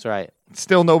 That's right.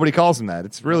 Still nobody calls him that.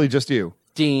 It's really just you.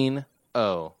 Dean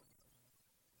O.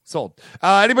 Sold.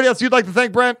 Anybody else you'd like to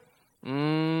thank, Brent?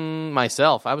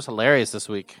 Myself. I was hilarious this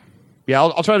week. Yeah,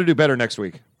 I'll try to do better next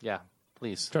week. Yeah,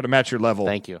 please. Try to match your level.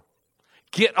 Thank you.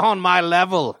 Get on my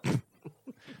level.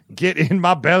 Get in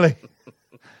my belly.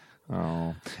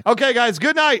 Oh. Okay, guys,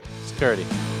 good night. Security.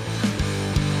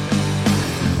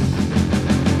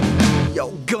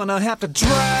 You're gonna have to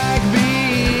drag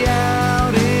me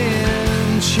out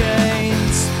in chains.